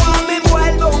 They want me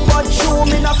wild up but show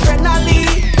me no friendly.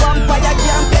 Vampire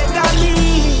can't beg on me.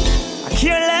 I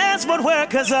care less but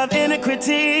workers of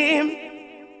iniquity.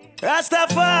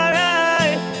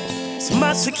 Rastafari, It's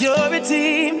my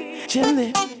security,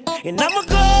 chimney. And I'm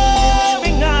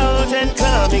going out and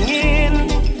coming in.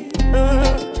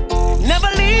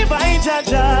 Never leave, I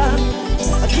jaja.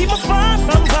 I keep me far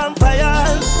from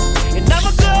vampires. And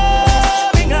I'm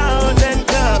going out and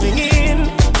coming in.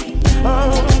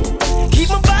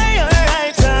 Keep me by your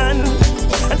right hand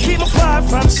and keep me far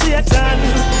from Satan.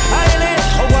 I let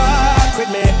her walk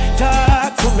with me,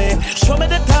 talk to me, show me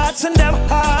the thoughts and them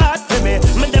heart for me.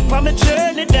 Me dep on my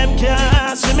journey, them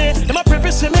can't see me. Them a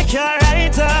preface me can't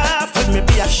write off with me.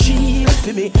 Be a shield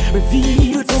for me,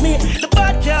 reveal to me the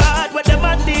bad card where them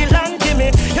a deal and give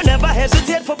me. You never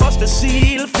hesitate for bust the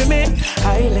seal for me.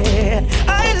 I lay,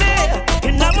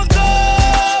 and I'm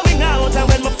going out and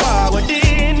when me forward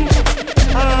in.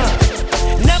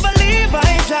 Never leave,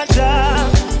 I jaja,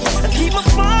 and keep me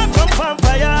far from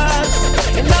vampires.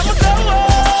 And I'm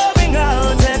going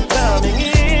out and coming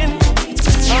in.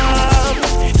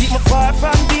 Keep me far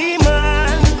from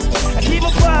demons, and keep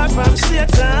me far from Satan.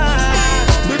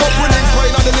 Big up with links,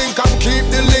 find out the link and keep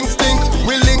the link stink.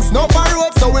 We links no for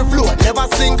road, so we float, never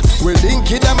sink. We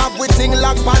link it them up with thing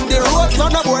lock on the road. So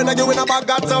no boy, now you in a bag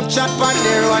of tough chat on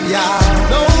the road, yeah.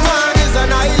 No man is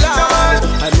an island,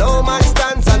 and no man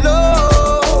stands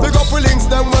alone. Big up with links,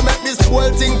 them will make this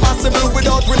whole thing possible.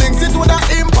 Without we links, it would have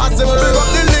impossible. Big up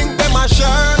the link, them a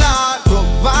Charlotte, Brook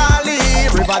Valley,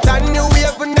 Riverton, New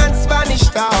Haven and Spanish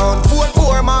Town. Fort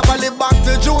Marble back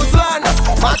to Jerusalem.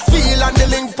 Maxfield and the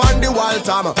link on the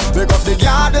Waltham. Big up the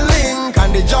garden link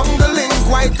and the jungle link.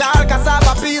 White all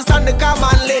cassava peace and the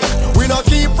common link. We no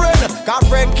keep friend, cause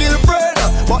friend kill friend.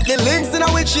 But the links in a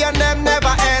which and them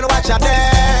never end. Watch a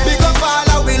them. Big up all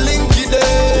how we link it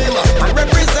them. And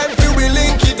represent you we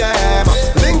link it them.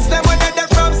 Links them when they're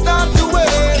from start to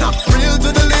end. Real to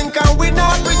the link and we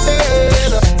not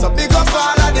pretend. So big up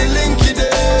all how they link it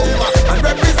them. And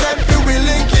represent you we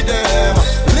link it them.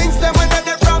 Links them when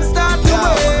they're from start to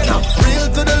end. Real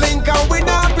to the link and we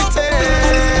not pretend.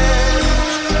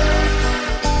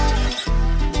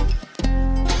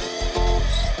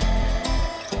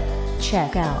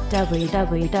 Check out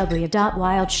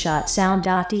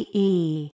www.wildshotsound.de.